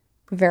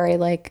very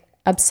like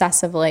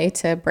obsessively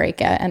to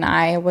break it. And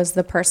I was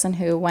the person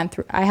who went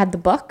through, I had the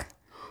book.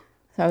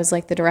 So I was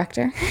like the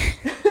director.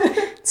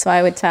 So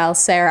I would tell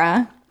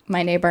Sarah,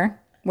 my neighbor,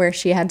 where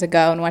she had to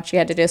go and what she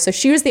had to do. So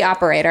she was the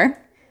operator.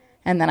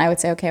 And then I would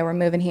say, okay, we're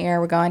moving here.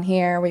 We're going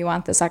here. We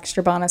want this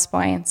extra bonus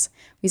points.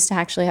 We used to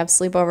actually have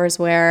sleepovers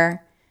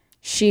where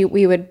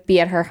we would be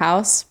at her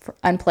house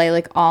and play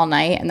like all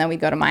night. And then we'd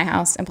go to my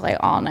house and play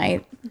all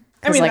night.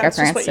 Because like our that's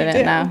just parents what you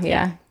didn't do. know.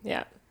 Yeah.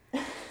 Yeah.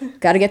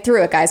 Got to get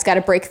through it, guys. Got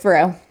to break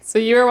through. So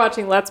you were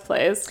watching Let's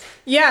Plays.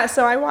 Yeah,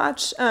 so I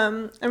watch,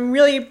 I'm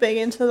really big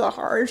into the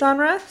horror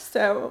genre,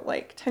 so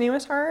like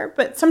tenuous horror,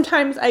 but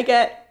sometimes I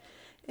get,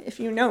 if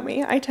you know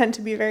me, I tend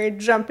to be very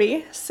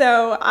jumpy,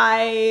 so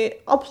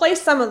I'll play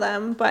some of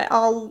them, but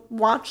I'll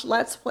watch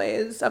Let's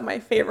Plays of my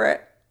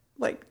favorite,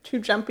 like too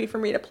jumpy for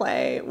me to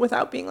play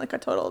without being like a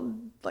total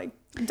like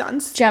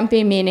dunce.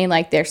 Jumpy meaning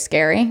like they're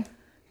scary.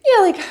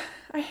 Yeah, like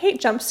I hate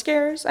jump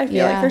scares. I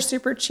feel like Yeah. they're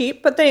super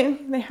cheap, but they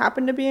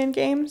happen to be in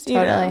games, you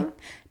Totally. know?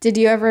 Did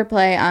you ever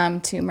play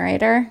Tomb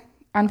Raider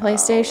on Oh my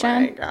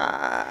PlayStation?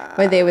 God.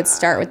 Where they would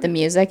start with the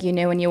music. You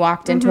knew when you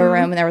walked into a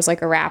room and there was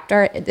like a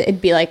raptor, it'd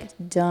be like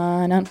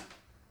dun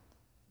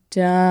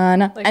dun,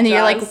 Like and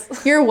then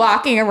Jaws. you're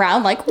walking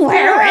around like,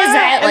 where is it?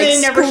 And Like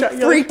they never show-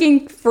 you're like-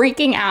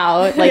 freaking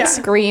out, like Yeah.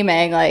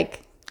 screaming,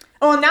 like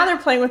Oh, now they're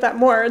playing with that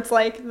more. It's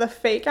like the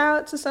fake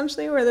outs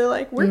essentially, where they're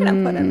like, we're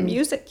gonna put a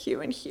music cue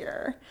in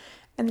here,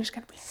 and there's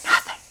gonna be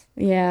nothing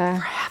yeah.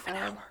 for half an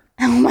hour,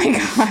 Oh my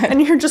god.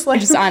 and you're just like,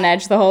 Just on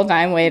edge the whole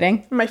time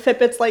waiting. my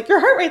Fitbit's like, your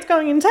heart rate's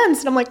going intense,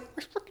 and I'm like,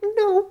 I fucking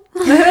know,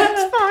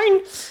 it's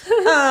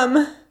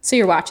fine. So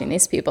you're watching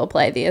these people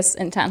play these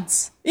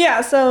intense. Yeah,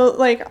 so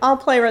like I'll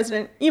play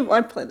Resident Evil.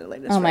 I played the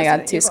latest. Oh my god,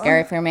 Resident too Evil.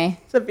 scary for me.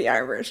 It's a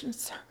VR version.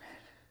 It's so good.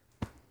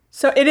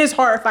 So it is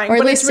horrifying, Or at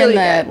but least it's really in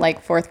the good.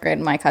 like 4th grade,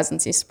 my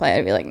cousins used to play.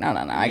 I'd be like, no,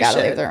 I gotta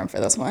should. leave the room for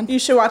this one. You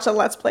should watch a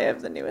Let's Play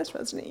of the newest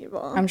Resident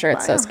Evil. I'm sure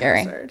it's so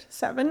scary. Biohazard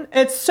 7.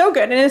 It's so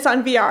good, and it's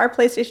on VR,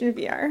 PlayStation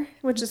VR,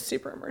 which is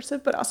super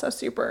immersive, but also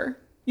super.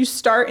 You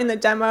start in the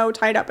demo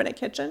tied up in a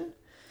kitchen,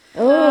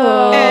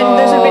 Oh, and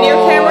there's a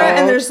video camera,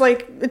 and there's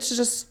like it's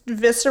just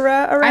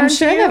viscera around I'm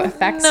sure you. the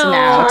effects No.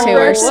 now too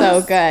are so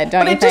Gross. good,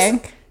 don't But you it just-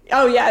 think?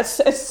 Oh yeah,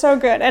 it's so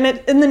good, and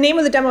the name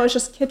of the demo is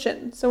just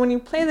kitchen. So when you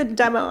play the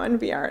demo in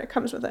VR, it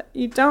comes with it.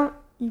 You don't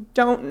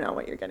know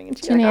what you're getting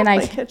into. You're Janine, like, I, I'll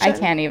play kitchen. I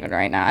can't even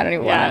right now. I don't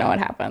even want Yeah. to know what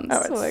happens.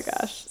 Oh, Oh my it's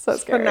gosh, so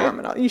scary.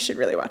 phenomenal. You should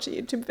really watch a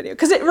YouTube video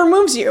because it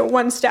removes you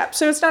one step,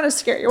 so it's not as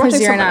scary. You're 'Cause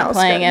watching you're someone not else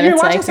playing go- it, You're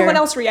it's watching like someone you're-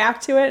 else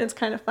react to it. And it's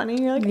kind of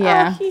funny. You're like,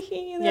 Yeah. oh, hee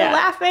hee. They're Yeah.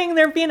 laughing.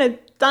 They're being a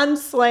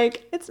dunce.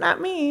 Like it's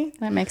not me.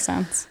 That makes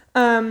sense.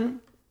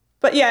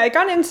 But yeah, it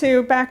got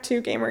into back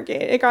to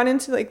Gamergate. It got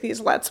into like these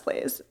Let's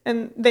Plays,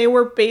 and they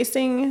were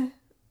basing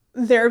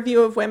their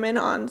view of women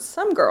on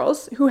some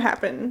girls who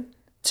happen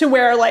to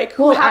wear like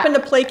who Well, happen to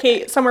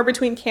placate somewhere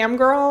between cam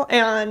girl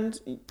and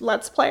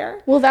Let's Player.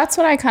 Well, that's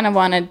what I kind of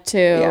wanted to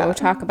Yeah.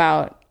 talk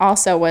about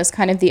also was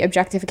kind of the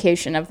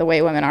objectification of the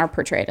way women are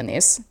portrayed in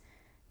these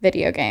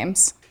video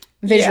games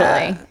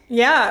visually.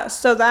 Yeah.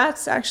 So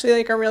that's actually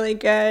like a really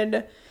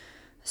good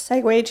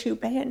segue to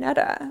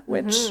Bayonetta,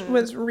 which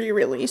was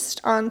re-released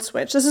on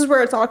Switch. This is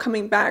where it's all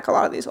coming back. A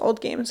lot of these old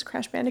games,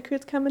 Crash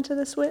Bandicoot's coming to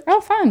the Switch.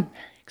 Oh, fun.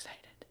 Excited.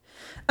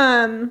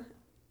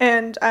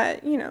 And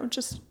you know,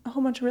 just a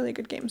whole bunch of really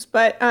good games.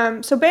 But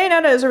so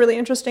Bayonetta is a really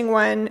interesting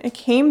one. It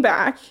came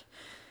back,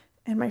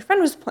 and my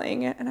friend was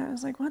playing it, and I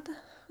was like, what the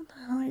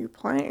hell are you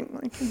playing?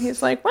 Like, and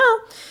he's like,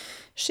 well,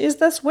 she's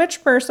this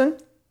witch person,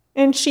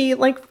 and she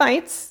like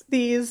fights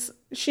these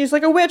she's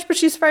like a witch, but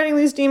she's fighting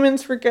these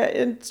demons for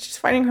good. She's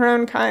fighting her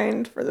own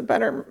kind for the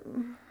better.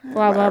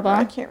 Blah, blah, blah.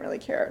 I can't really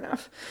care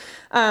enough.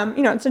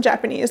 It's a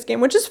Japanese game,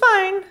 which is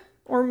fine.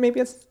 Or maybe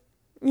it's,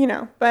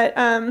 but,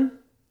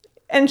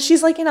 and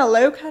she's like in a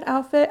low-cut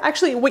outfit.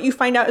 Actually, what you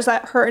find out is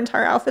that her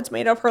entire outfit's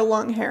made of her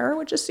long hair,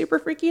 which is super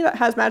freaky, that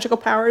has magical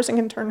powers and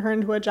can turn her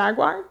into a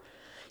jaguar.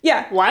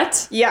 Yeah.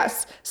 What?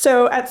 Yes.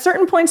 So at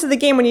certain points of the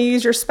game when you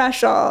use your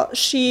special,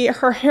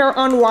 her hair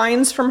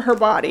unwinds from her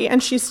body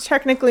and she's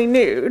technically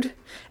nude.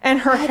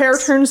 And her hair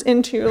turns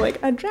into like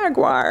a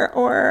jaguar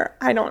or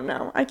I don't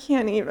know. I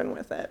can't even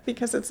with it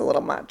because it's a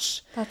little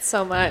much. That's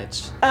so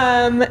much.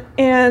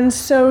 And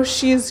so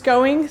she's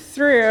going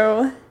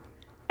through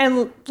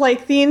and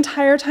like the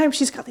entire time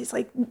she's got these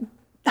like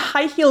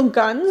high heel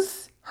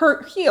guns.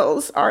 Her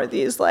heels are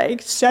these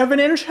like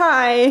 7-inch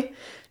high,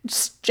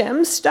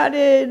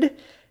 gem-studded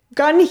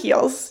gun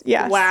heels,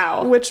 yes.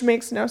 Wow. Which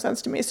makes no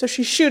sense to me. So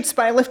she shoots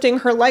by lifting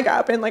her leg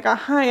up in like a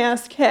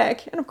high-ass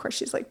kick. And of course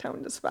she's like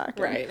toned as fuck.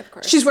 Right, of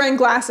course. She's wearing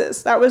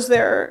glasses. That was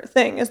their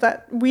thing, is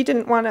that we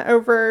didn't want to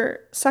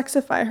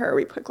over-sexify her.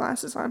 We put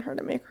glasses on her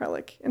to make her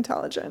look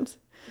intelligent.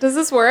 Does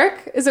this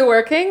work? Is it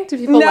working? Do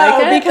people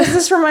like it? No, because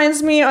this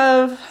reminds me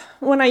of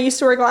when I used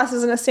to wear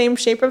glasses in the same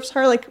shape as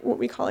her, like what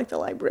we call like the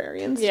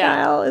librarian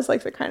style is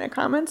like the kind of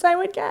comments I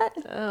would get.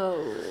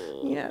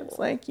 Oh. Yeah, it's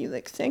like, you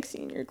look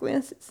sexy in your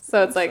glasses.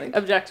 So it's like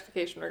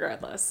objectification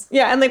regardless.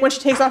 Yeah, and like when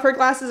she takes off her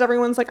glasses,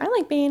 everyone's like, I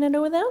like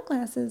Bayonetta without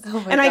glasses. Oh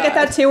my and I get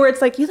God. that too, where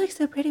it's like, you look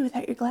so pretty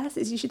without your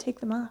glasses. You should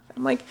take them off.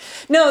 I'm like,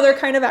 no, they're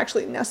kind of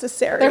actually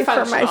necessary They're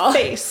for my functional.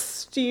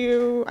 face.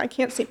 I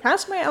can't see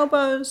past my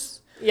elbows.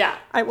 Yeah.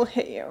 I will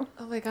hit you.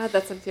 Oh my God,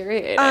 that's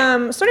infuriating.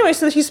 So anyway,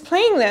 so she's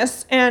playing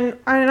this, and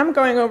I'm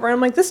going over, and I'm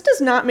like, this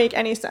does not make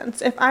any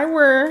sense. If I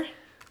were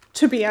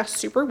to be a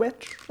super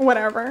witch,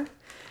 whatever,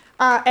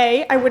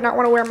 I would not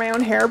want to wear my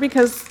own hair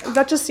because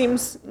that just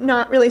seems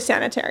not really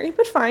sanitary,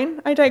 but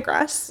fine, I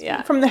digress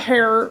from the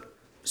hair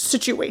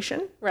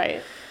situation.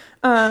 Right.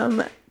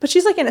 But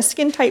she's like in a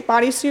skin-tight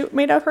bodysuit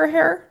made of her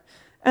hair.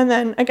 And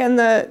then, again,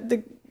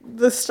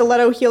 the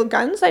stiletto heel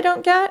guns I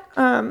don't get.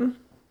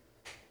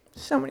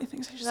 So many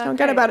things I just don't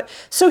get about it.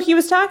 So he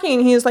was talking,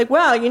 and he was like,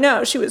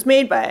 well, she was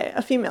made by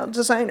a female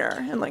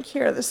designer, and like,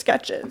 here are the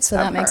sketches. So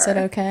that makes it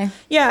okay.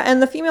 Yeah,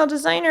 and the female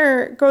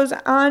designer goes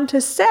on to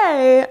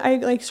say, I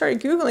like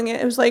started Googling it,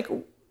 it was like,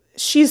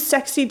 she's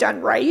sexy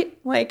done right.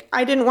 Like,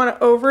 I didn't want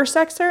to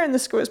over-sex her, and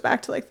this goes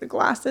back to like the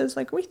glasses.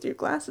 Like, we threw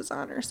glasses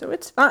on her, so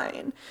it's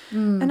fine.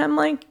 And I'm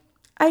like,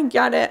 I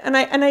get it. And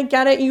I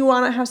get it. You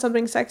want to have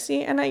something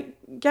sexy. And I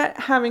get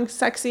having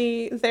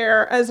sexy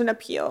there as an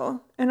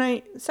appeal.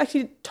 And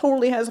sexy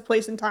totally has a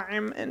place and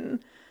time.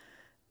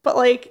 But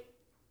like,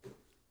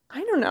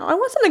 I don't know. I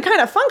want something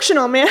kind of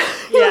functional, man.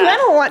 Yeah. I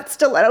don't want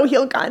stiletto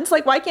heel guns.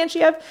 Like, why can't she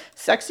have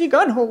sexy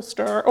gun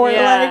holster? Or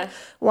like,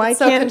 why it's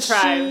so can't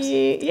contrived.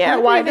 she? Yeah,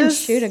 Why even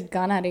shoot a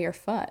gun out of your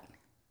foot?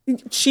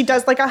 She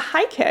does like a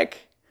high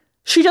kick.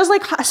 She does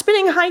like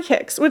spinning high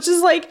kicks, which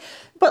is like,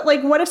 but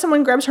like, what if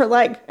someone grabs her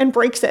leg and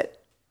breaks it?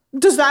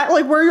 Does that,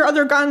 like, where are your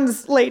other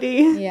guns,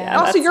 lady? Yeah.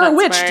 Also, That's you're a not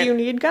witch. smart. Do you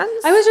need guns?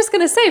 I was just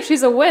going to say, if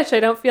she's a witch, I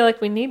don't feel like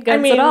we need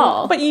guns at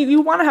all. But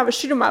you want to have a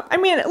shoot 'em up. I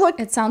mean, look.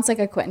 It sounds like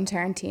a Quentin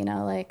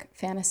Tarantino, like,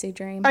 fantasy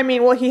dream. I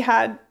mean, well, he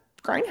had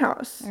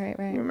Grindhouse.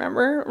 Right. You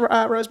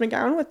remember Rose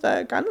McGowan with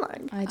the gun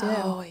leg? I do.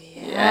 Oh,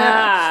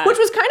 yeah. Which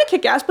was kind of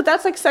kick-ass, but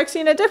that's like sexy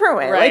in a different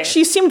way. Right. Like,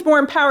 she seemed more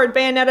empowered.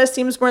 Bayonetta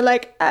seems more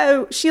like,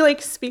 she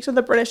like speaks with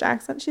a British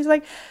accent. She's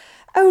like,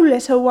 oh,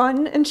 little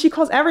one. And she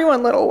calls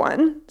everyone little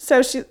one.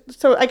 So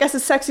I guess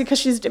it's sexy because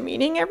she's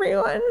demeaning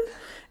everyone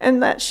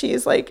and that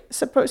she's like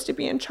supposed to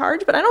be in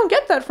charge. But I don't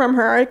get that from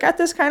her. I got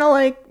this kind of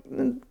like,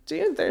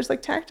 dude, there's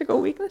like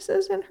tactical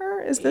weaknesses in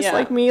her. Is this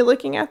like me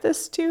looking at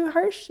this too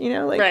harsh?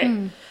 Like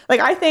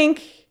I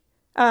think,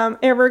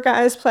 ever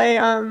guys play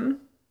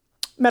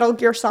Metal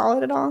Gear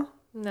Solid at all?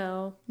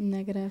 No.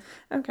 Negative.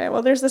 Okay,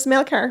 well, there's this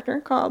male character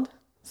called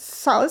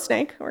Solid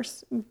Snake,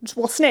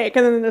 Snake,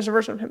 and then there's a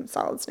version of him,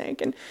 Solid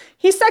Snake, and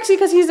he's sexy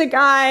because he's a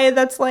guy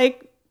that's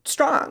like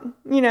strong,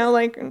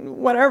 like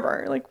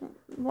whatever. Like,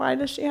 why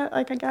does she have?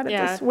 Like, I got it.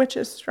 This witch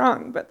is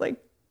strong, but like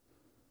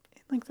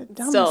the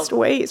dumbest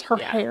ways. Her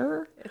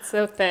hair, it's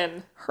so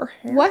thin. Her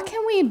hair. What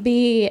can we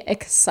be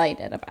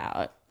excited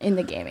about in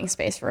the gaming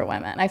space for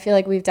women? I feel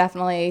like we've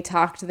definitely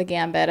talked the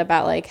gambit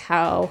about like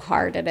how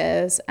hard it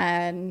is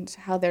and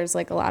how there's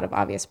like a lot of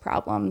obvious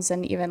problems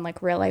and even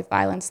like real life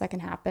violence that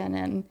can happen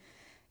and,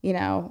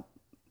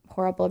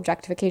 horrible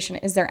objectification.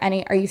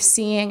 Are you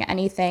seeing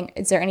anything?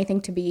 Is there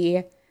anything to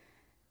be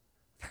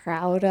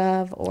proud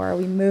of, or are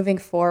we moving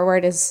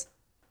forward?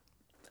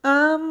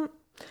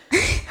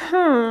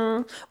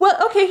 Well,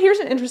 okay, here's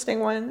an interesting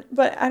one,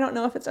 but I don't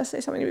know if it's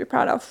necessarily something to be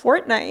proud of.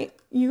 Fortnite,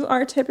 you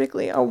are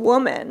typically a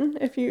woman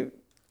if you,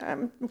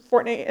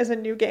 Fortnite is a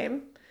new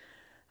game.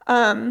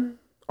 Or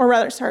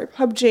rather, sorry,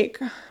 PUBG.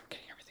 I'm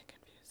getting everything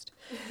confused.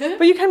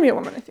 But you can be a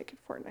woman, I think, in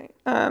Fortnite.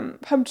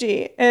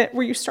 PUBG,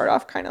 where you start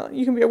off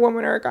you can be a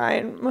woman or a guy,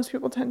 and most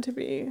people tend to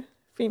be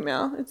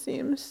female, it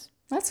seems.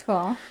 That's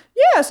cool.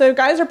 Yeah, so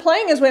guys are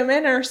playing as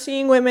women or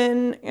seeing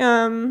women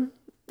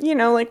you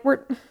know, like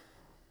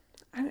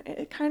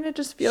it kind of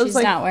just feels She's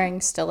like not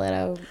wearing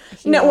stiletto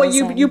heels. no. Well,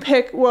 and- you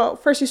pick. Well,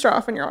 first you start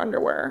off in your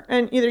underwear,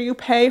 and either you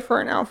pay for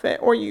an outfit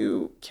or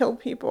you kill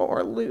people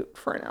or loot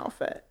for an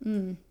outfit.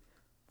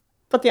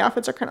 But the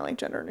outfits are kind of like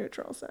gender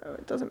neutral, so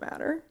it doesn't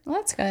matter. Well,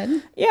 that's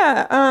good.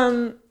 Yeah.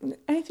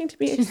 Anything to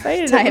be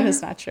excited Time about?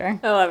 is not sure.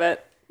 I love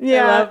it.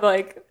 Yeah. I love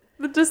like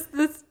just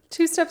this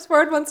 2 steps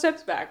forward, 1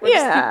 step back.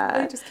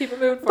 Just keep it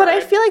moving forward. But I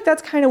feel like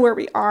that's kind of where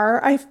we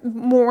are.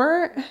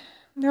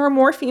 There are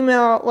more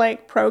female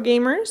like pro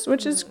gamers,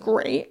 which is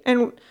great.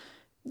 And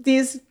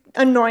these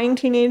annoying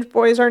teenage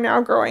boys are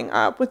now growing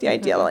up with the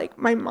idea like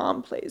my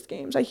mom plays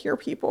games. I hear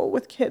people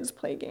with kids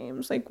play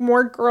games. Like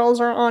more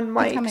girls are on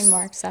mics. Becoming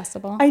more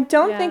accessible. I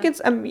don't think it's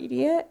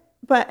immediate,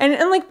 but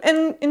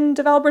and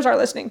developers are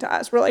listening to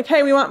us. We're like,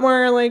 hey, we want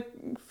more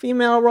like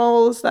female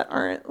roles that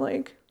aren't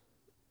like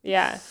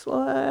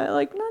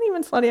like not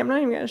even slutty. I'm not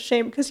even gonna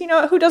shame because you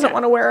know who doesn't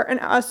want to wear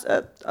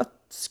a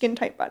skin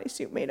tight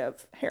bodysuit made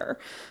of hair.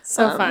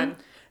 So fun.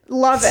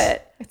 Love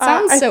it. It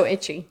sounds so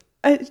itchy.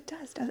 It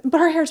does. But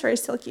her hair's very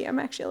silky. I'm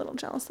actually a little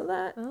jealous of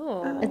that.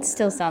 It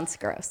still sounds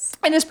gross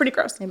It is pretty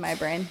gross. in my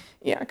brain.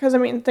 Yeah, because I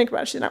mean, think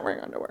about it. She's not wearing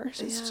underwear.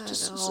 She's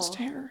just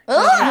hair.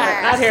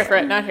 Not here for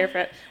it. Not here for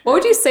it. What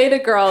would you say to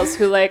girls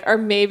who like are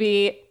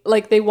maybe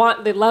like they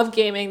love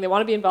gaming, they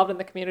want to be involved in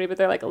the community, but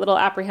they're like a little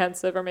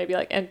apprehensive or maybe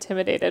like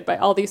intimidated by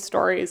all these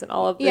stories and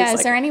all of these. Yeah, is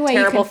like, there any way you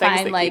terrible can things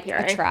find they like keep a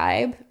hearing?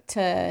 tribe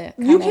to?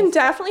 You can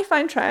definitely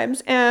find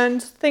tribes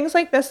and things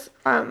like this.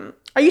 I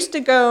used to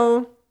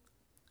go.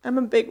 I'm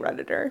a big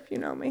Redditor, if you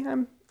know me.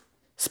 I'm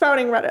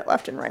spouting Reddit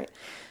left and right,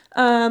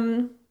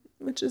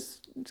 which is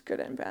it's good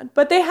and bad.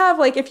 But they have,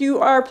 like, if you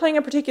are playing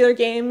a particular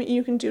game,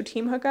 you can do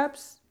team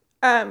hookups,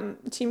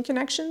 team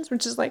connections,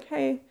 which is like,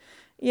 hey,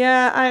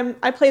 yeah,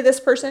 I play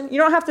this person. You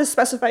don't have to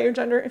specify your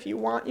gender. If you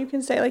want, you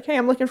can say, like, hey,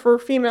 I'm looking for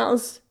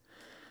females.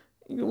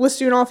 Let's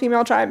do an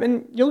all-female tribe,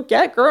 and you'll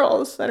get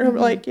girls that are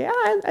like, yeah,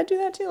 I do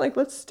that too. Like,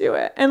 let's do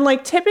it. And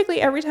like,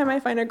 typically, every time I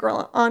find a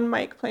girl on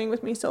mic playing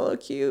with me solo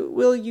queue,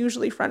 we'll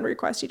usually friend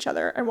request each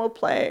other, and we'll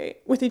play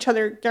with each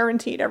other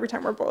guaranteed every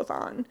time we're both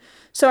on.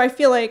 So I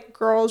feel like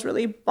girls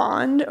really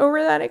bond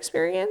over that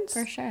experience.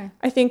 For sure.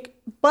 I think,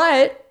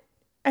 but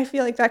I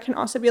feel like that can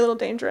also be a little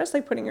dangerous,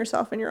 like putting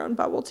yourself in your own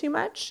bubble too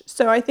much.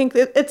 So I think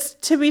that it's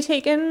to be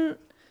taken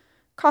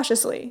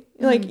cautiously.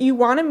 Like, you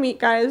want to meet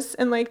guys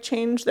and like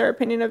change their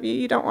opinion of you.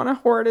 You don't want to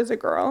hoard as a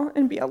girl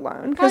and be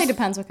alone. Probably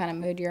depends what kind of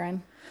mood you're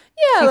in.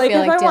 Yeah, If you like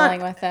feel if like I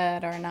dealing want, with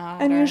it or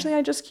not. and or- usually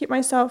I just keep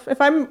myself, if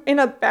I'm in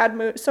a bad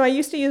mood. So I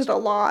used to use it a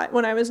lot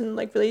when I was in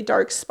like really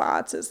dark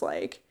spots. Is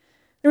like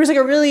there was like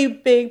a really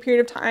big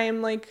period of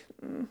time, like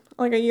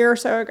a year or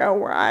so ago,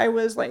 where I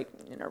was like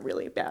in a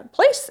really bad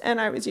place, and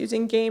I was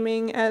using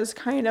gaming as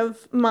kind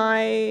of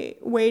my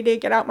way to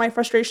get out my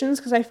frustrations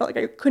because I felt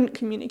like I couldn't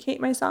communicate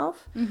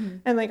myself,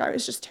 and like I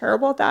was just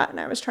terrible at that,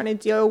 and I was trying to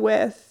deal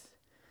with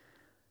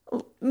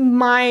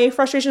my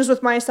frustrations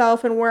with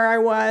myself and where I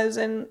was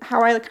and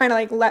how I kind of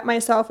like let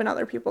myself and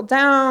other people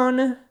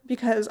down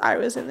because I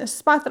was in this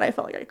spot that I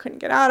felt like I couldn't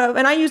get out of.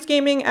 And I used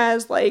gaming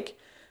as like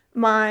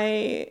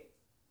my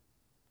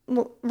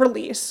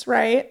release,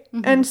 right?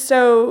 And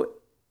so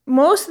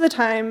most of the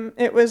time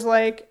it was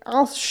like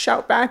I'll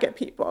shout back at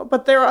people,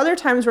 but there were other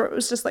times where it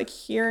was just like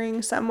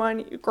hearing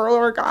someone, girl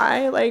or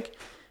guy, like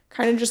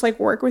kind of just like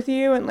work with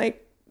you and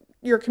like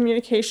your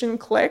communication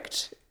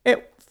clicked.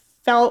 It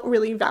felt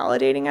really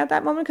validating at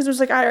that moment because it was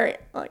like, all right,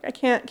 like I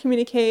can't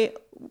communicate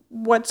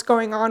what's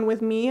going on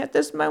with me at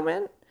this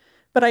moment,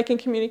 but I can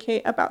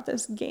communicate about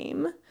this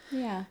game.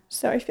 Yeah.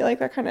 So I feel like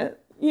that kind of,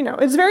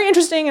 it's very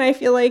interesting, and I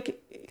feel like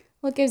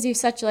Well, it gives you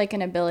such like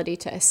an ability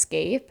to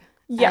escape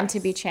and to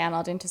be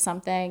channeled into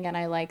something. And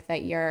I like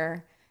that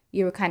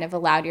you kind of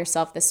allowed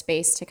yourself the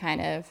space to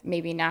kind of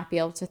maybe not be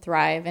able to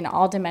thrive in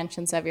all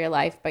dimensions of your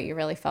life, but you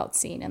really felt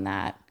seen in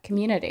that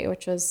community,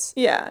 which was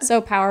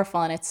so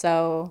powerful. And it's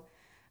so,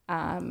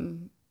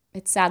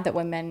 it's sad that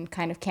women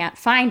kind of can't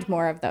find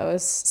more of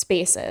those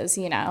spaces,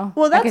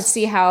 Well, I could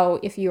see how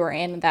if you were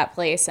in that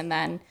place and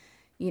then,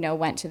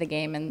 went to the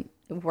game and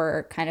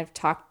were kind of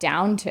talked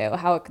down to,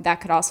 how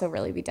that could also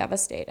really be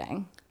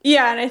devastating.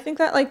 Yeah, and I think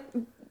that like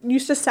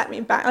used to set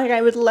me back. Like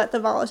I would let the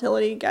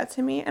volatility get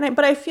to me,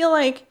 but I feel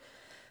like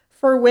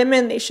for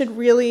women they should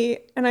really,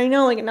 and I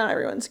know like not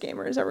everyone's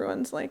gamers.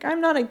 Everyone's like,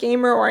 I'm not a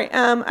gamer or I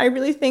am. I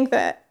really think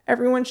that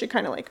everyone should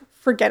kind of like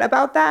forget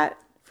about that.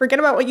 Forget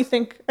about what you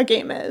think a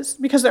game is,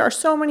 because there are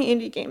so many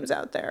indie games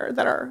out there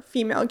that are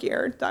female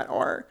geared, that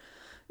are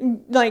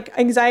like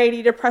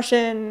anxiety,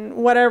 depression,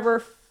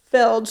 whatever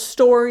filled,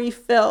 story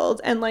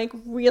filled, and like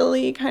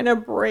really kind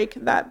of break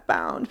that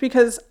bound.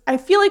 Because I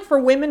feel like for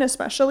women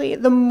especially,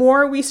 the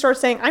more we start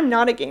saying I'm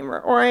not a gamer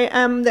or I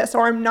am this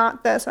or I'm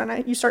not this,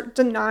 and you start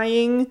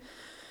denying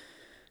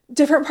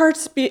different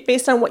parts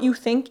based on what you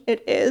think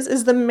it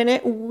is the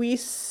minute we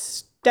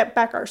step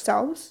back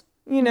ourselves.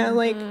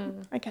 Like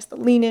I guess the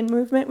lean in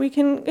movement, we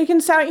can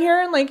sit out here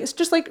and like it's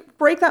just like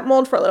break that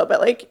mold for a little bit.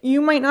 Like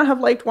you might not have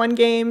liked one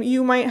game,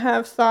 you might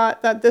have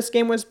thought that this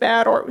game was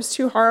bad or it was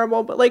too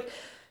horrible, but like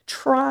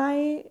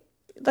try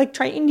like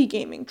try indie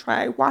gaming,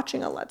 try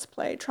watching a Let's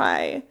Play,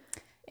 try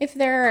If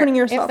there putting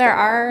yourself in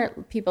are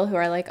people who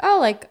are like, oh,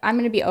 like I'm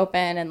going to be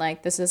open and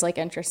like this is like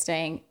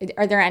interesting.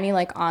 Are there any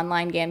like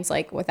online games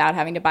like without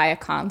having to buy a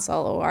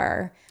console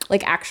or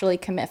like actually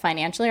commit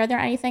financially? Are there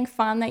anything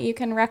fun that you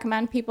can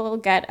recommend people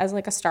get as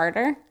like a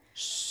starter?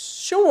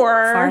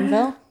 Sure.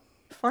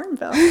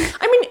 Farmville?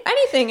 I mean,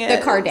 anything is.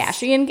 The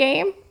Kardashian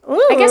game?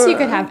 Ooh. I guess you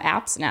could have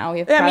apps now.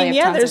 We probably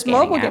have tons there's of gaming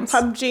mobile games.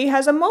 apps. PUBG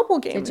has a mobile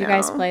game Did you now.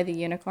 guys play the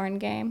unicorn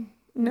game?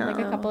 No. Like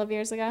a couple of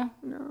years ago?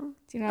 No. Do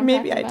you know what I'm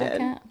Maybe talking I about, did.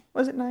 Kat?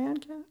 Was it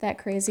Nyan Cat? That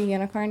crazy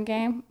unicorn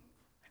game?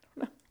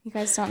 I don't know. You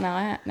guys don't know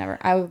it? Never.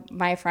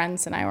 My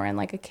friends and I were in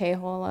like a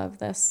K-hole of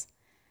this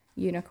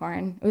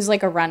unicorn. It was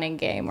like a running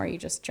game where you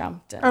just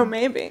jumped in. Oh,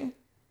 maybe.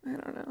 I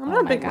don't know. I'm Oh not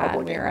a my big God, mobile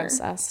we were gamer.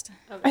 obsessed.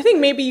 I think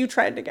maybe you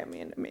tried to get me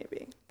into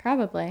maybe.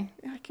 Probably.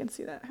 Yeah, I can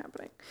see that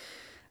happening.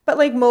 But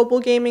like mobile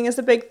gaming is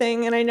a big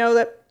thing, and I know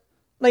that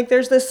like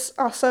there's this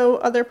also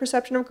other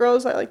perception of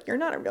girls that like you're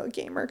not a real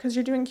gamer because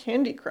you're doing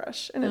Candy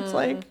Crush, and it's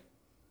like,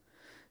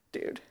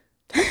 dude,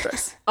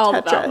 Tetris, All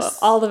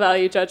Tetris. the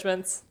value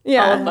judgments.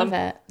 Yeah. All I of love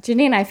them. it.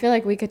 Janine, I feel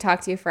like we could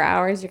talk to you for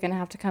hours. You're going to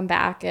have to come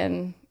back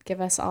and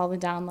give us all the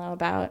down low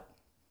about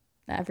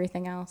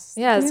everything else.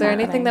 Yeah, is there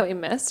anything that we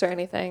missed or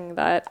anything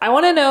that I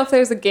want to know if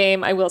there's a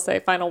game, I will say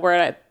final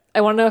word,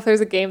 I want to know if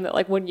there's a game that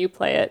like when you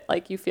play it,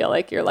 like you feel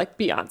like you're like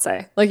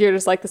Beyonce. Like you're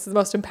just like, this is the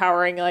most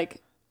empowering,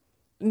 like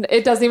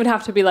it doesn't even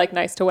have to be like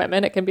nice to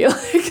women. It can be like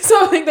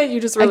something that you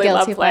just really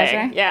love guilty playing.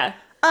 pleasure? Yeah.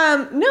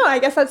 No, I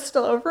guess that's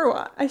still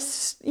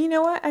Overwatch. You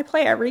know what? I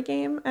play every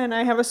game, and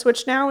I have a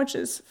Switch now, which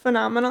is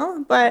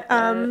phenomenal. But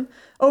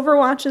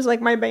Overwatch is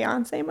like my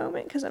Beyonce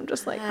moment because I'm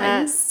just like,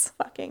 Yes.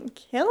 I'm fucking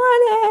killing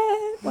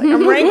it. Like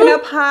I'm ranking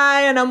up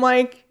high, and I'm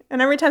like,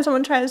 and every time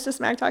someone tries to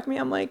smack talk me,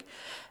 I'm like,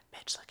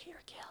 bitch, look at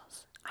your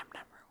kills. I'm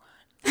number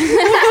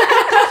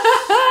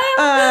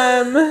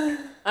one.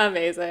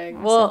 Amazing.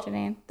 Awesome, Well,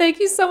 Janine. thank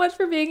you so much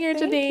for being here,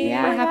 Janine.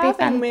 Yeah, for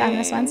happy having me.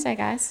 Feminist Wednesday,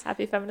 guys.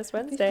 Happy Feminist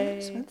Wednesday.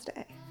 It's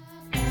Wednesday.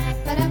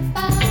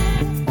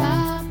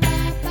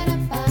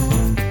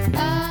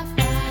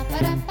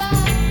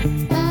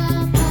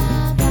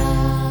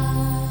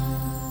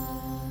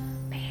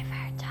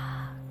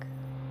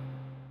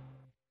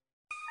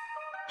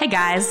 Hey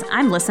guys,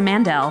 I'm Lissa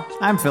Mandel,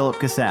 I'm Philip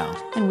Cassell.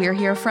 and we're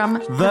here from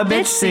The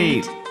Bitch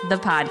Seat, the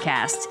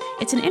podcast.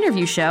 It's an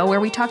interview show where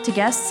we talk to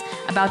guests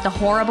about the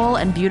horrible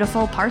and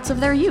beautiful parts of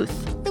their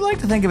youth. We like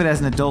to think of it as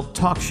an adult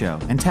talk show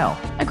and tell.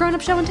 A grown-up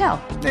show and tell.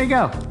 There you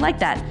go. Like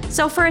that.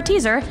 So for a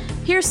teaser,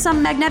 here's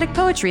some magnetic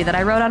poetry that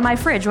I wrote on my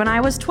fridge when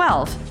I was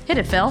 12. Hit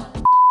it, Phil.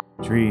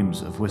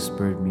 Dreams of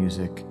whispered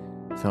music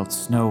felt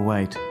snow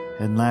white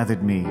and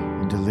lathered me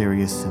in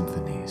delirious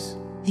symphonies.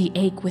 The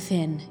ache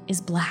within is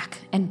black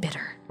and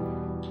bitter.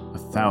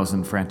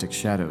 1,000 frantic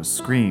shadows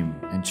scream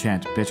and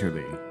chant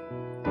bitterly.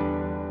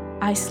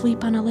 I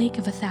sleep on a lake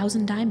of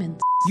 1,000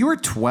 diamonds. You were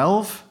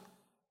 12?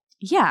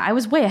 Yeah, I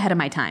was way ahead of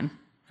my time.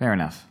 Fair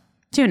enough.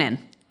 Tune in.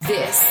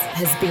 This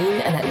has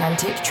been an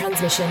Atlantic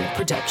Transmission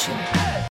production.